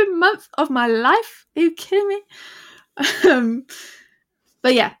of my life. Are you kidding me?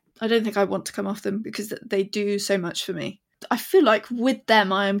 But yeah, I don't think I want to come off them because they do so much for me. I feel like with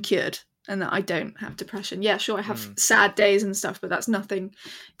them, I am cured and that I don't have depression. Yeah, sure, I have sad days and stuff, but that's nothing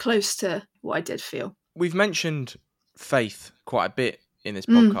close to what I did feel. We've mentioned faith quite a bit in this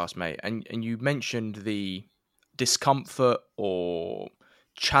podcast, mate, and you mentioned the discomfort or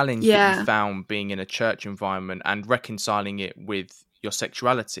challenge that you found being in a church environment and reconciling it with your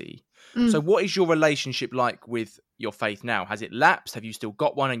sexuality. So what is your relationship like with your faith now? Has it lapsed? Have you still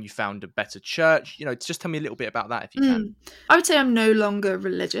got one and you found a better church? You know, just tell me a little bit about that if you can. I would say I'm no longer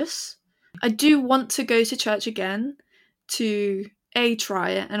religious. I do want to go to church again to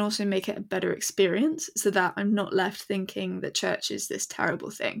try it and also make it a better experience so that I'm not left thinking that church is this terrible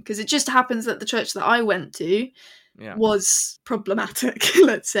thing. Because it just happens that the church that I went to was problematic,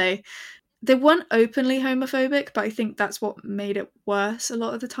 let's say. They weren't openly homophobic, but I think that's what made it worse a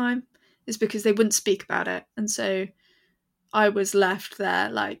lot of the time, is because they wouldn't speak about it. And so I was left there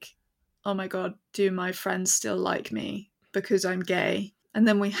like, oh my God, do my friends still like me because I'm gay? And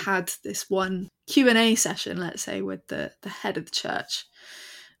then we had this one Q&A session, let's say, with the head of the church.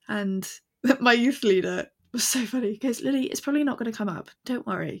 And my youth leader was so funny. He goes, Lily, it's probably not going to come up. Don't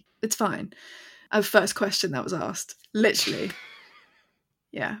worry. It's fine. Our first question that was asked, literally.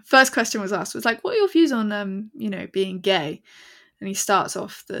 Yeah. First question was asked was like, what are your views on, being gay? And he starts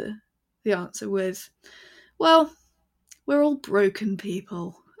off the answer with, well, we're all broken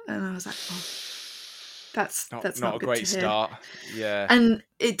people. And I was like, oh, that's not a good great to hear. start. Yeah. And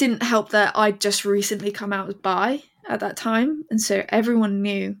it didn't help that I'd just recently come out as bi at that time. And so everyone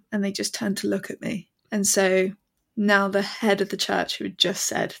knew and they just turned to look at me. And so now the head of the church who had just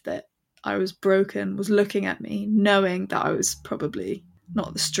said that I was broken was looking at me knowing that I was probably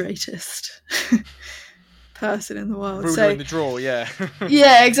not the straightest person in the world. Ruler in the drawer, yeah.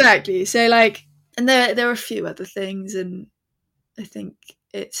 Yeah, exactly. So like, and there are a few other things, and I think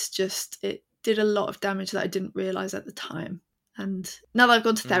it's just, it did a lot of damage that I didn't realise at the time. And now that I've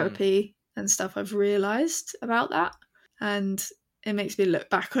gone to therapy and stuff, I've realised about that. And it makes me look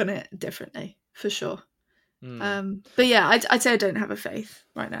back on it differently, for sure. But yeah, I'd say I don't have a faith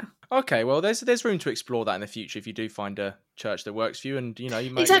right now. Okay, well, there's room to explore that in the future if you do find a church that works for you, and you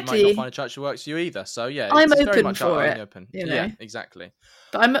might not find a church that works for you either. So yeah, I'm it's open very much for it. Open. You know? Yeah, exactly.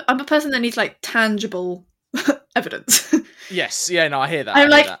 But I'm a person that needs like tangible evidence. Yes, yeah, no, I hear that. I'm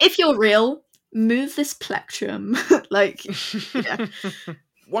like, if you're real, move this plectrum. Like, yeah.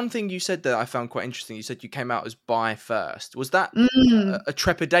 One thing you said that I found quite interesting, you said you came out as bi first. Was that a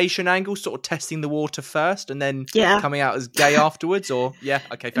trepidation angle, sort of testing the water first and then coming out as gay afterwards? Or,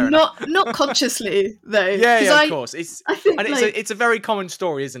 okay, fair enough. Not consciously, though. Yeah, of course. It's a very common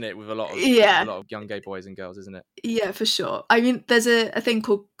story, isn't it, with a lot of young gay boys and girls, isn't it? Yeah, for sure. I mean, there's a thing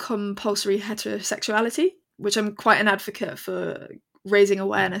called compulsory heterosexuality, which I'm quite an advocate for raising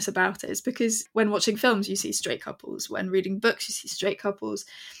awareness about it is because when watching films, you see straight couples. When reading books, you see straight couples.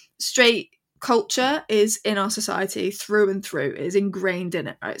 Straight culture is in our society through and through. It is ingrained in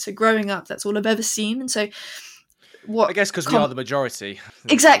it, right? So growing up, that's all I've ever seen. And so I guess because we are the majority.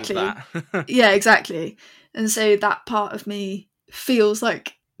 Exactly. Yeah, exactly. And so that part of me feels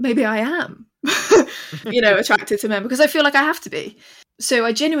like maybe I am, attracted to men because I feel like I have to be. So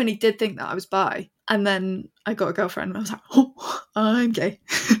I genuinely did think that I was bi. And then I got a girlfriend and I was like, oh, I'm gay.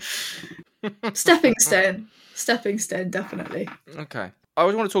 Stepping stone, definitely. Okay. I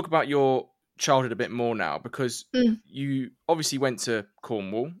always want to talk about your childhood a bit more now because you obviously went to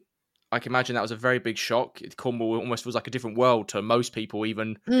Cornwall. I can imagine that was a very big shock. Cornwall almost feels like a different world to most people,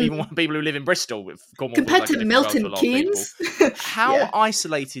 even people who live in Bristol. Cornwall compared feels like to Milton Keynes. How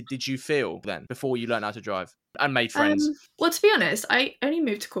isolated did you feel then before you learned how to drive and made friends? Well, to be honest, I only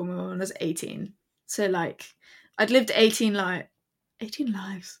moved to Cornwall when I was 18. So I'd lived 18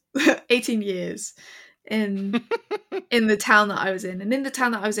 lives, 18 years in the town that I was in. And in the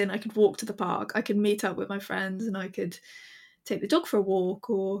town that I was in, I could walk to the park. I could meet up with my friends and I could take the dog for a walk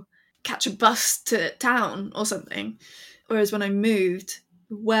or catch a bus to town or something. Whereas when I moved,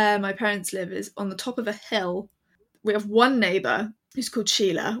 where my parents live is on the top of a hill. We have one neighbour who's called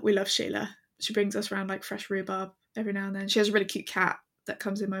Sheila. We love Sheila. She brings us around fresh rhubarb every now and then. She has a really cute cat that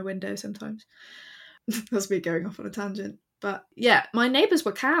comes in my window sometimes. That's me going off on a tangent. But yeah, my neighbours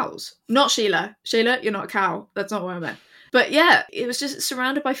were cows. Not Sheila. Sheila, you're not a cow. That's not what I meant. But yeah, it was just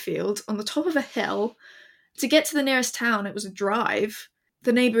surrounded by fields on the top of a hill. To get to the nearest town, it was a drive.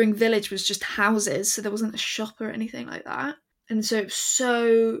 The neighbouring village was just houses, so there wasn't a shop or anything like that. And so it was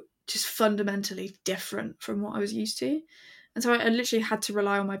so just fundamentally different from what I was used to. And so I literally had to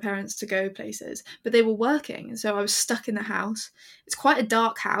rely on my parents to go places, but they were working. And so I was stuck in the house. It's quite a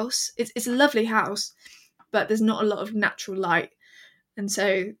dark house. It's a lovely house, but there's not a lot of natural light. And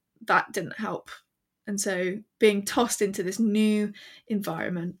so that didn't help. And so being tossed into this new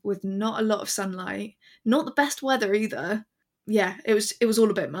environment with not a lot of sunlight, not the best weather either. Yeah, it was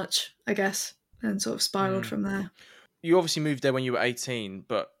all a bit much, I guess, and sort of spiraled from there. You obviously moved there when you were 18,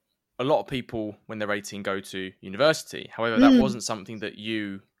 but a lot of people, when they're 18, go to university. However, that wasn't something that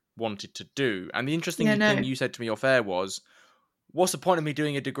you wanted to do. And the interesting thing you said to me off air was, what's the point of me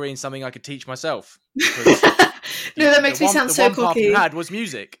doing a degree in something I could teach myself? No, that makes me sound so cocky. The one path you had was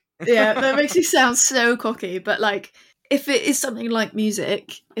music. Yeah, that makes me sound so cocky. But if it is something like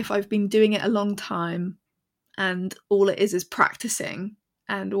music, if I've been doing it a long time and all it is practicing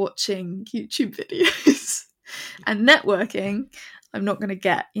and watching YouTube videos and networking, I'm not going to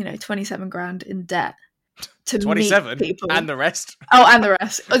get, 27 grand in debt to 27 meet people. And the rest. Oh, and the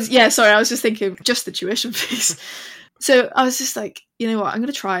rest. Yeah, sorry, I was just thinking just the tuition fees. So I was just like, you know what, I'm going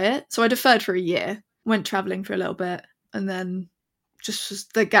to try it. So I deferred for a year, went travelling for a little bit, and then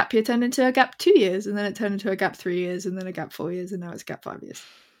just the gap year turned into a gap 2 years, and then it turned into a gap 3 years, and then a gap 4 years, and now it's a gap 5 years.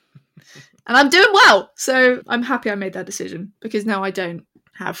 And I'm doing well. So I'm happy I made that decision because now I don't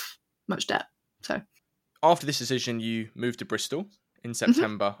have much debt. So after this decision, you moved to Bristol in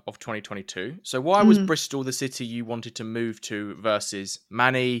September of 2022. So why was Bristol the city you wanted to move to versus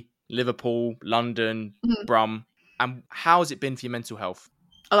Manny, Liverpool, London, Brum? And how has it been for your mental health?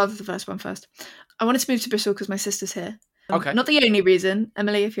 I'll answer the first one first. I wanted to move to Bristol because my sister's here. Okay. Not the only reason.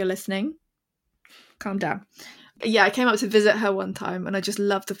 Emily, if you're listening, calm down. Yeah, I came up to visit her one time and I just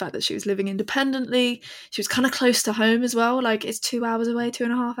loved the fact that she was living independently. She was kind of close to home as well. It's 2 hours away,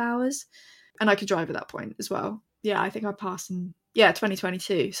 2.5 hours. And I could drive at that point as well. Yeah, I think I passed in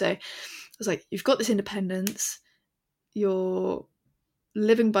 2022. So I was like, you've got this independence. You're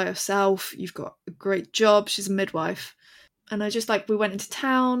living by yourself. You've got a great job. She's a midwife. And I just we went into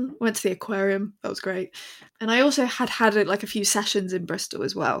town, went to the aquarium. That was great. And I also had a few sessions in Bristol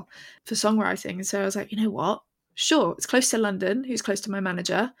as well for songwriting. And so I was like, you know what? Sure, it's close to London, who's close to my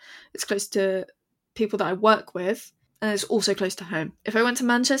manager. It's close to people that I work with. And it's also close to home. If I went to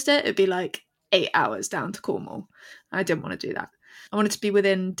Manchester, it'd be 8 hours down to Cornwall. I didn't want to do that. I wanted to be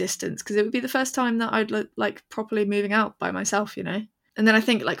within distance because it would be the first time that I'd properly moving out by myself, And then I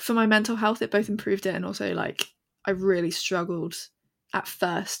think for my mental health, it both improved it and also I really struggled at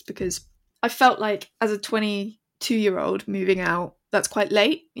first because I felt as a 22-year-old moving out, that's quite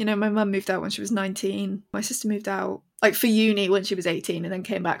late. My mum moved out when she was 19. My sister moved out for uni when she was 18 and then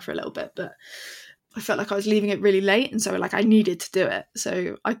came back for a little bit. But I felt like I was leaving it really late. And so I needed to do it.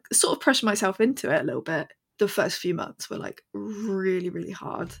 So I sort of pressured myself into it a little bit. The first few months were really, really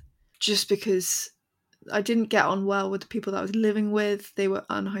hard just because I didn't get on well with the people that I was living with. They were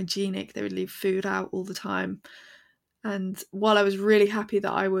unhygienic. They would leave food out all the time. And while I was really happy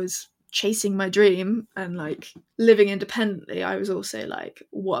that I was chasing my dream and like living independently, I was also like,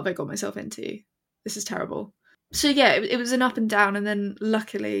 what have I got myself into? This is terrible. So yeah, it was an up and down, and then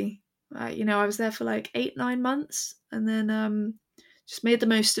luckily, I was there for like 8-9 months, and then just made the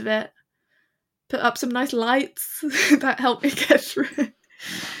most of it. Put up some nice lights that helped me get through it.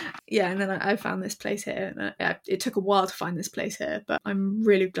 Yeah, and then I found this place here. And it took a while to find this place here, but I'm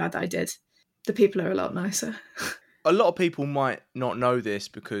really glad that I did. The people are a lot nicer. A lot of people might not know this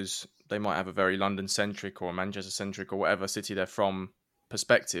because they might have a very London-centric or Manchester-centric or whatever city they're from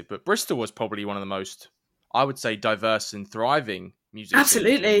perspective, but Bristol was probably one of the most, I would say, diverse and thriving music scenes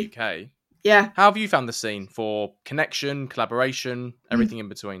in the UK. Yeah. How have you found the scene for connection, collaboration, everything in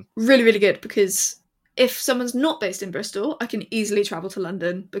between? Really, really good, because if someone's not based in Bristol, I can easily travel to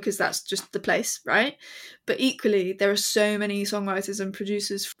London because that's just the place, right? But equally, there are so many songwriters and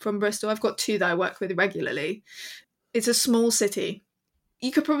producers from Bristol. I've got 2 that I work with regularly. It's a small city.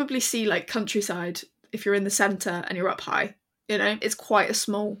 You could probably see like countryside if you're in the centre and you're up high. It's quite a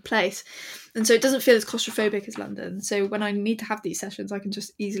small place. And so it doesn't feel as claustrophobic as London. So when I need to have these sessions, I can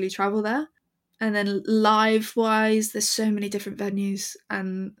just easily travel there. And then live-wise, there's so many different venues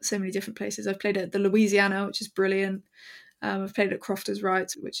and so many different places. I've played at the Louisiana, which is brilliant. I've played at Crofters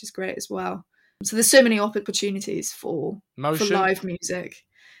Right, which is great as well. So there's so many opportunities for live music.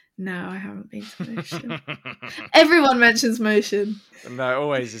 No, I haven't been to Motion. Everyone mentions Motion.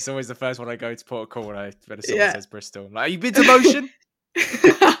 No, it's always the first one I go to port of call when someone says Bristol. I'm like, have you been to Motion?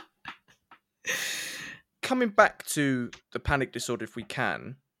 Coming back to the panic disorder, if we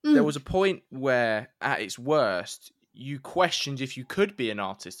can, there was a point where, at its worst, you questioned if you could be an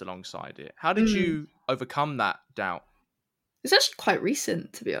artist alongside it. How did you overcome that doubt? It's actually quite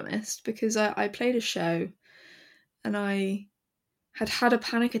recent, to be honest, because I played a show and I had a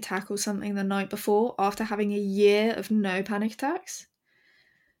panic attack or something the night before after having a year of no panic attacks.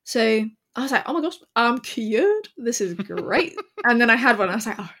 So I was like, oh my gosh, I'm cured. This is great. And then I had one. I was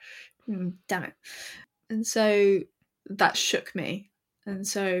like, oh, damn it. And so that shook me. And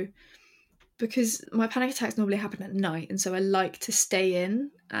so because my panic attacks normally happen at night, and so I like to stay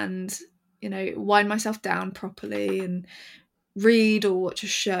in and, wind myself down properly and read or watch a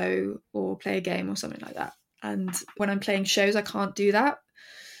show or play a game or something like that. And when I'm playing shows, I can't do that.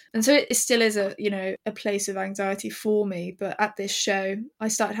 And so it still is a place of anxiety for me. But at this show, I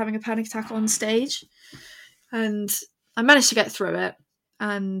started having a panic attack on stage and I managed to get through it.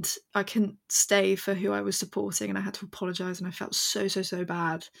 And I couldn't stay for who I was supporting, and I had to apologise, and I felt so, so, so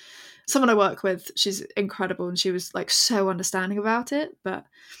bad. Someone I work with, she's incredible, and she was like so understanding about it. But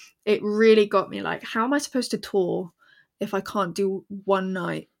it really got me like, how am I supposed to tour if I can't do one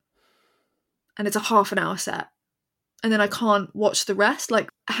night? And it's a half an hour set. And then I can't watch the rest. Like,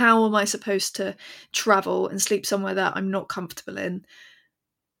 how am I supposed to travel and sleep somewhere that I'm not comfortable in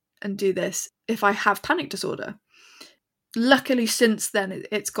and do this if I have panic disorder? Luckily, since then,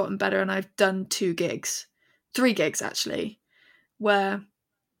 it's gotten better, and I've done 3 gigs actually, where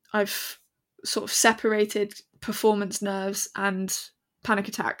I've sort of separated performance nerves and panic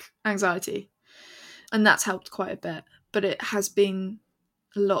attack anxiety. And that's helped quite a bit. But it has been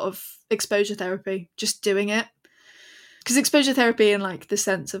a lot of exposure therapy, just doing it. Because exposure therapy in like the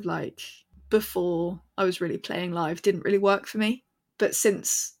sense of like before I was really playing live didn't really work for me. But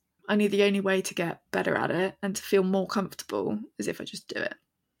since I knew the only way to get better at it and to feel more comfortable is if I just do it.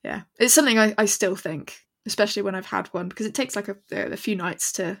 Yeah. It's something I still think, especially when I've had one, because it takes like a few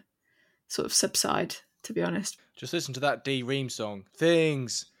nights to sort of subside, to be honest. Just listen to that D Ream song.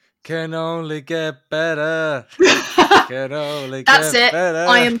 Things can only get better. Can only That's get it. better.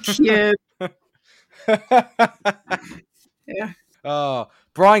 I am cured. Yeah. Oh,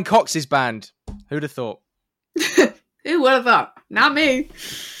 Brian Cox's band. Who'd have thought? Who would have thought? Not me.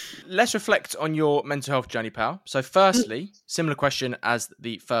 Let's reflect on your mental health journey, pal. So firstly, similar question as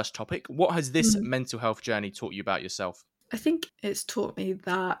the first topic. What has this mental health journey taught you about yourself? I think it's taught me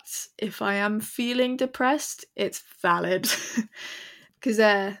that if I am feeling depressed, it's valid. Because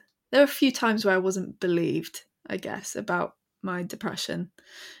there are a few times where I wasn't believed, I guess, about my depression.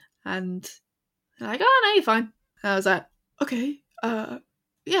 And they're like, oh, no, you're fine. And I was like, okay,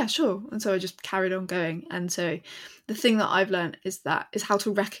 yeah, sure. And so I just carried on going. And so the thing that I've learned is how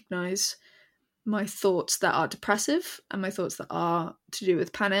to recognise my thoughts that are depressive and my thoughts that are to do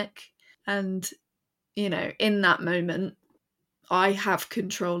with panic. And, in that moment, I have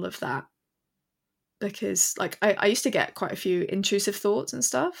control of that. Because, like, I used to get quite a few intrusive thoughts and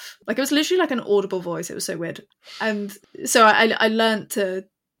stuff. Like, it was literally like an audible voice. It was so weird. And so I learned to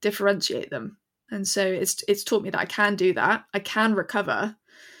differentiate them. And so it's taught me that I can do that. I can recover.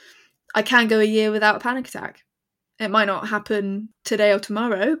 I can go a year without a panic attack. It might not happen today or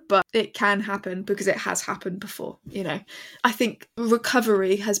tomorrow, but it can happen because it has happened before, I think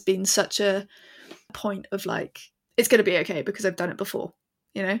recovery has been such a point of like, it's going to be okay because I've done it before,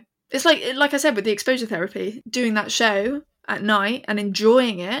 It's like I said with the exposure therapy, doing that show at night and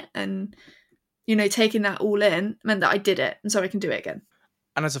enjoying it and, taking that all in meant that I did it, and so I can do it again.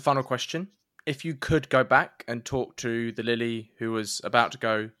 And as a final question, if you could go back and talk to the Lily who was about to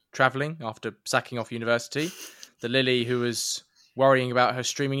go travelling after sacking off university, the Lily who was worrying about her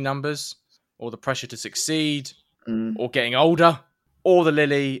streaming numbers or the pressure to succeed or getting older, or the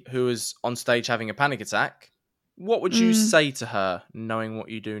Lily who was on stage having a panic attack, what would you say to her knowing what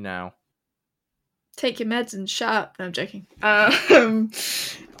you do now? Take your meds and shut up. No, I'm joking.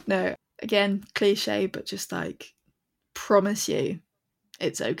 No, again, cliche, but just like, promise you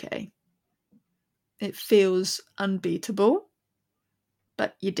it's okay. It feels unbeatable,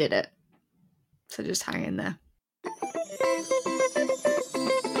 but you did it. So just hang in there.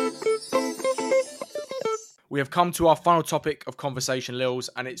 We have come to our final topic of conversation, Lils,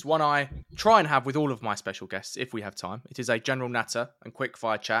 and it's one I try and have with all of my special guests if we have time. It is a general natter and quick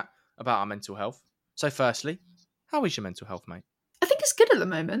fire chat about our mental health. So firstly, how is your mental health, mate? I think it's good at the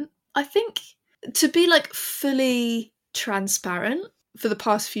moment. I think, to be like fully transparent, for the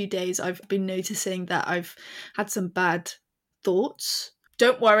past few days I've been noticing that I've had some bad thoughts.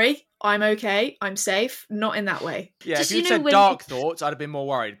 Don't worry, I'm okay, I'm safe. Not in that way. Yeah, just, if you'd said dark thoughts, I'd have been more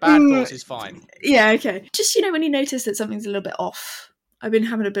worried. Bad thoughts is fine. Yeah, okay. Just, when you notice that something's a little bit off. I've been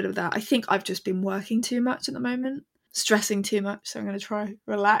having a bit of that. I think I've just been working too much at the moment, stressing too much, so I'm going to try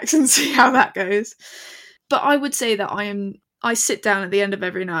relax and see how that goes. But I would say that I sit down at the end of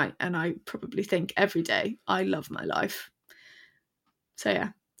every night and I probably think every day, I love my life. So yeah,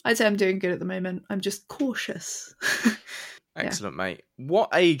 I'd say I'm doing good at the moment. I'm just cautious. Excellent, mate. What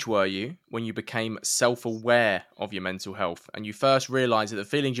age were you when you became self-aware of your mental health and you first realised that the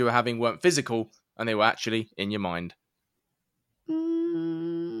feelings you were having weren't physical and they were actually in your mind?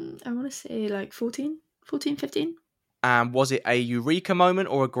 I want to say like 14, 15. And was it a eureka moment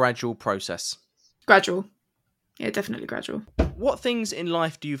or a gradual process? Gradual. Yeah, definitely gradual. What things in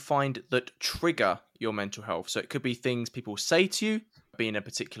life do you find that trigger your mental health? So it could be things people say to you, be in a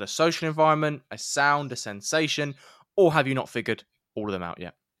particular social environment, a sound, a sensation, or have you not figured all of them out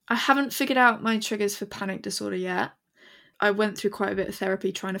yet? I haven't figured out my triggers for panic disorder yet. I went through quite a bit of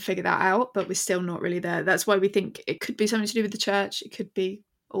therapy trying to figure that out, but we're still not really there. That's why we think it could be something to do with the church. It could be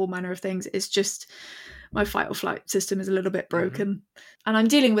all manner of things. It's just my fight or flight system is a little bit broken. And I'm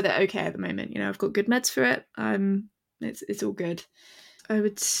dealing with it okay at the moment. I've got good meds for it. It's all good. I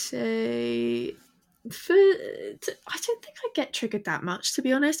would say I don't think I get triggered that much, to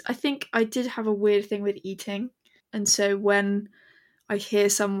be honest. I think I did have a weird thing with eating. And so when I hear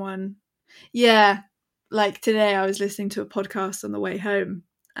someone, like today I was listening to a podcast on the way home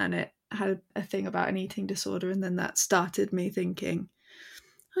and it had a thing about an eating disorder, and then that started me thinking,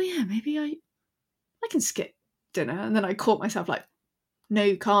 oh yeah, maybe I can skip dinner. And then I caught myself like, no,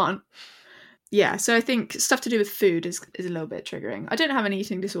 you can't. Yeah, so I think stuff to do with food is a little bit triggering. I don't have an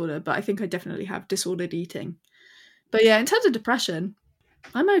eating disorder, but I think I definitely have disordered eating. But yeah, in terms of depression,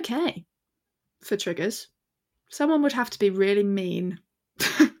 I'm okay for triggers. Someone would have to be really mean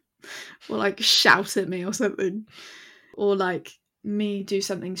or like shout at me or something, or like me do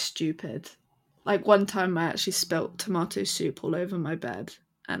something stupid. Like one time I actually spilt tomato soup all over my bed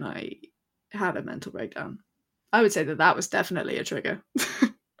and I had a mental breakdown. I would say that was definitely a trigger.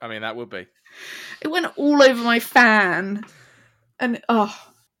 I mean, that would be. It went all over my fan and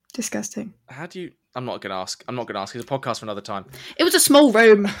disgusting. How do you... I'm not going to ask. It's a podcast for another time. It was a small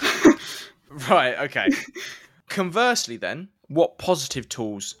room. Right, okay. Conversely then, what positive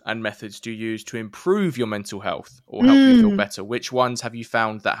tools and methods do you use to improve your mental health or help you feel better? Which ones have you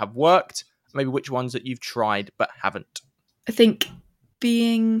found that have worked? Maybe which ones that you've tried but haven't? I think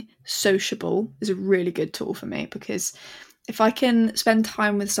being sociable is a really good tool for me, because if I can spend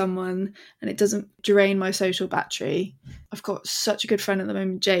time with someone and it doesn't drain my social battery. I've got such a good friend at the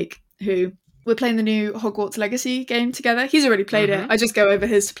moment, Jake, who we're playing the new Hogwarts Legacy game together. He's already played it. I just go over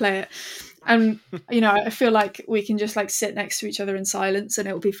his to play it. And, I feel like we can just like sit next to each other in silence and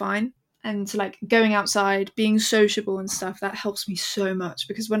it'll be fine. And so like going outside, being sociable and stuff, that helps me so much,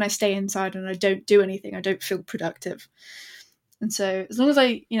 because when I stay inside and I don't do anything, I don't feel productive. And so as long as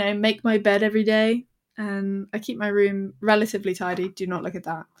I, make my bed every day and I keep my room relatively tidy, do not look at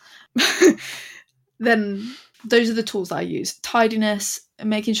that, then those are the tools that I use. Tidiness,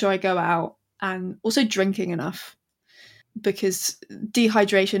 making sure I go out, and also drinking enough, because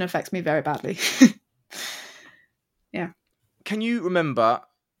dehydration affects me very badly. Yeah. Can you remember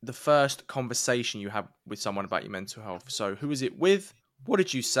the first conversation you had with someone about your mental health? So who was it with? What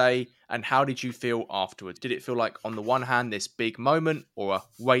did you say? And how did you feel afterwards? Did it feel like, on the one hand, this big moment or a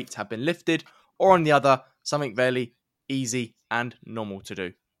weight had been lifted, or on the other, something very easy and normal to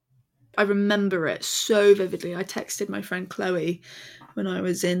do? I remember it so vividly. I texted my friend Chloe when I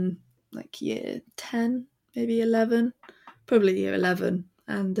was in like year 10, maybe 11, probably year 11.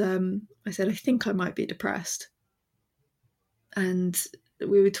 And I said, I think I might be depressed. And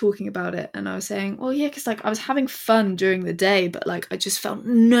we were talking about it, and I was saying, well, yeah, because like I was having fun during the day, but like I just felt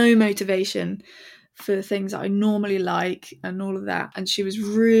no motivation for the things that I normally like and all of that. And she was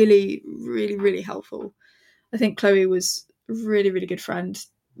really, really, really helpful. I think Chloe was a really, really good friend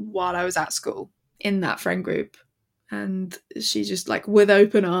while I was at school in that friend group. And she just like, with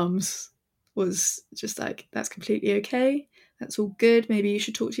open arms, was just like, that's completely okay. That's all good. Maybe you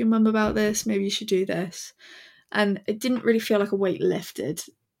should talk to your mum about this. Maybe you should do this. And it didn't really feel like a weight lifted,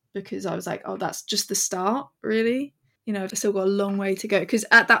 because I was like, oh, that's just the start, really. You know, I've still got a long way to go. Because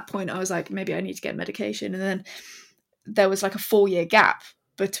at that point, I was like, maybe I need to get medication. And then there was like a 4-year gap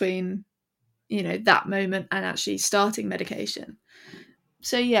between, you know, that moment and actually starting medication.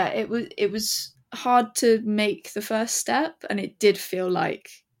 So yeah, it was hard to make the first step. And it did feel like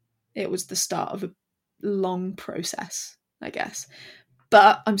it was the start of a long process, I guess.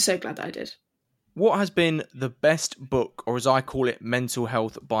 But I'm so glad that I did. What has been the best book, or as I call it, mental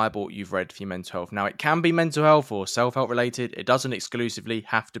health Bible you've read for your mental health? Now, it can be mental health or self-help related. It doesn't exclusively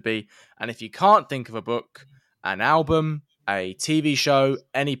have to be. And if you can't think of a book, an album, a TV show,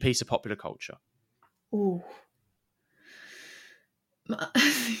 any piece of popular culture. Ooh.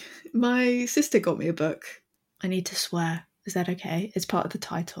 My sister got me a book. I need to swear. Is that okay? It's part of the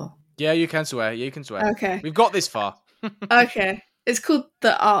title. Yeah, you can swear. You can swear. Okay. We've got this far. Okay. It's called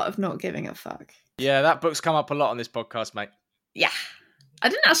The Art of Not Giving a Fuck. Yeah, that book's come up a lot on this podcast, mate. Yeah. I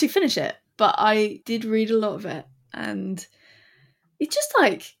didn't actually finish it, but I did read a lot of it. And it just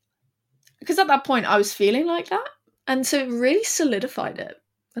like, because at that point I was feeling like that. And so it really solidified it.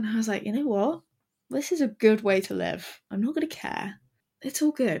 And I was like, you know what? This is a good way to live. I'm not going to care. It's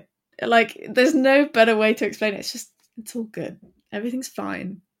all good. Like, there's no better way to explain it. It's all good. Everything's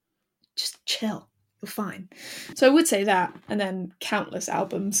fine. Just chill. You're fine. So I would say that, and then countless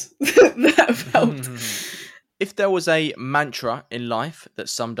albums that have helped. If there was a mantra in life that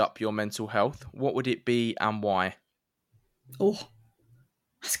summed up your mental health, what would it be and why? Oh,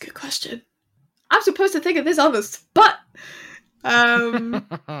 that's a good question. I'm supposed to think of this honest, but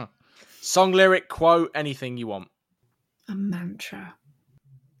song, lyric, quote, anything you want. A mantra.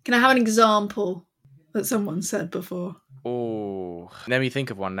 Can I have an example that someone said before? Oh, let me think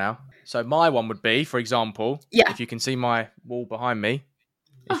of one now. So my one would be, for example, if you can see my wall behind me,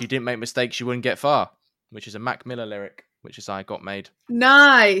 if you didn't make mistakes, you wouldn't get far, which is a Mac Miller lyric, which is I got made.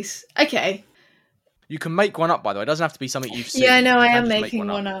 Nice. Okay. You can make one up, by the way. It doesn't have to be something you've seen. Yeah, no, I am make making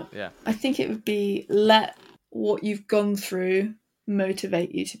one up. Yeah. I think it would be, let what you've gone through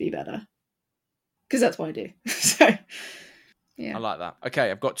motivate you to be better. Because that's what I do. So, yeah. I like that. Okay,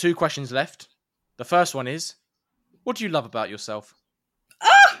 I've got 2 questions left. The first one is, what do you love about yourself?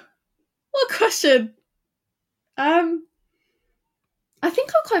 Ah! What question? I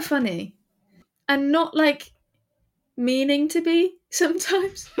think I'm quite funny. And not, like, meaning to be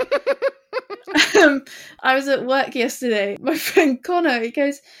sometimes. I was at work yesterday. My friend Connor, he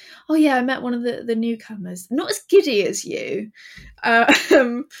goes, oh yeah, I met one of the newcomers. Not as giddy as you.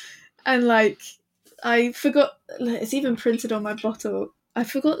 And like, I forgot, it's even printed on my bottle. I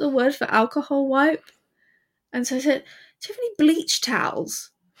forgot the word for alcohol wipe. And so I said, do you have any bleach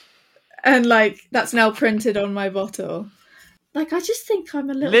towels? And like, that's now printed on my bottle. Like, I just think I'm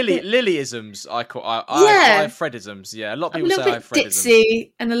a little bit... Lilyisms, I have Fredisms. Yeah, a lot of people say I have Fredisms. A little bit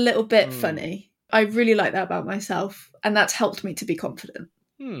ditzy and a little bit funny. I really like that about myself. And that's helped me to be confident.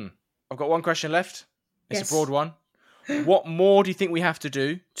 I've got 1 question left. It's a broad one. What more do you think we have to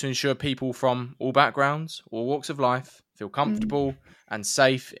do to ensure people from all backgrounds, all walks of life, feel comfortable and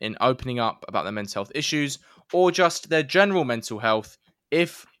safe in opening up about their mental health issues, or just their general mental health,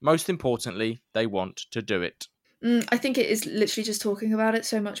 if, most importantly, they want to do it? I think it is literally just talking about it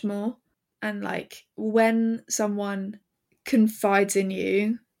so much more. And like, when someone confides in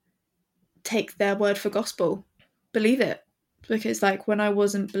you, take their word for gospel. Believe it. Because like, when I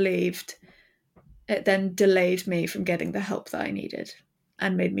wasn't believed, it then delayed me from getting the help that I needed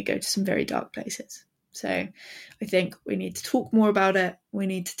and made me go to some very dark places. So I think we need to talk more about it. We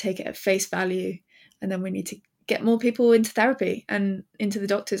need to take it at face value. And then we need to get more people into therapy and into the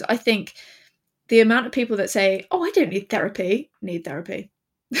doctors. I think the amount of people that say, oh, I don't need therapy.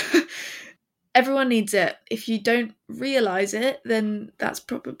 everyone needs it. If you don't realise it, then that's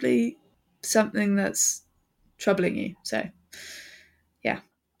probably something that's troubling you. So, yeah.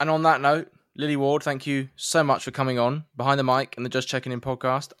 And on that note, Lily Ward, thank you so much for coming on Behind the Mic and the Just Checking In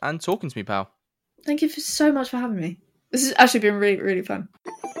podcast and talking to me, pal. Thank you so much for having me. This has actually been really, really fun.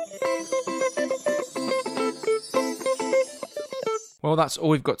 Well, that's all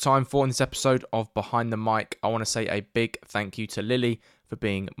we've got time for in this episode of Behind the Mic. I want to say a big thank you to Lily for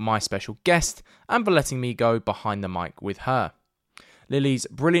being my special guest and for letting me go behind the mic with her. Lily's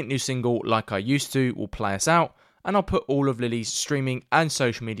brilliant new single, Like I Used To, will play us out, and I'll put all of Lily's streaming and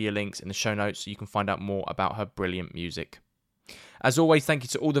social media links in the show notes so you can find out more about her brilliant music. As always, thank you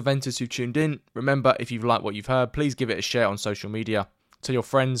to all the venters who tuned in. Remember, if you've liked what you've heard, please give it a share on social media. Tell your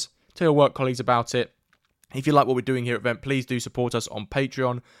friends, tell your work colleagues about it. If you like what we're doing here at Vent, please do support us on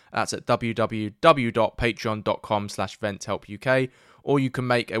Patreon. That's at www.patreon.com/VentHelpUK. Or you can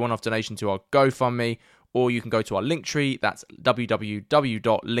make a one-off donation to our GoFundMe. Or you can go to our Linktree. That's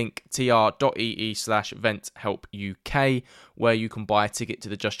www.linktr.ee/VentHelpUK, where you can buy a ticket to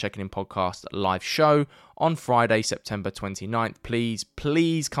the Just Checking In podcast live show on Friday, September 29th. Please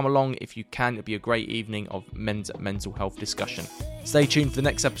come along if you can. It'll be a great evening of men's mental health discussion. Stay tuned for the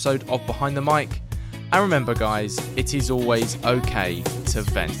next episode of Behind the Mic. And remember, guys, it is always okay to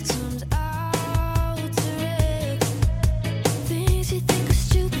vent.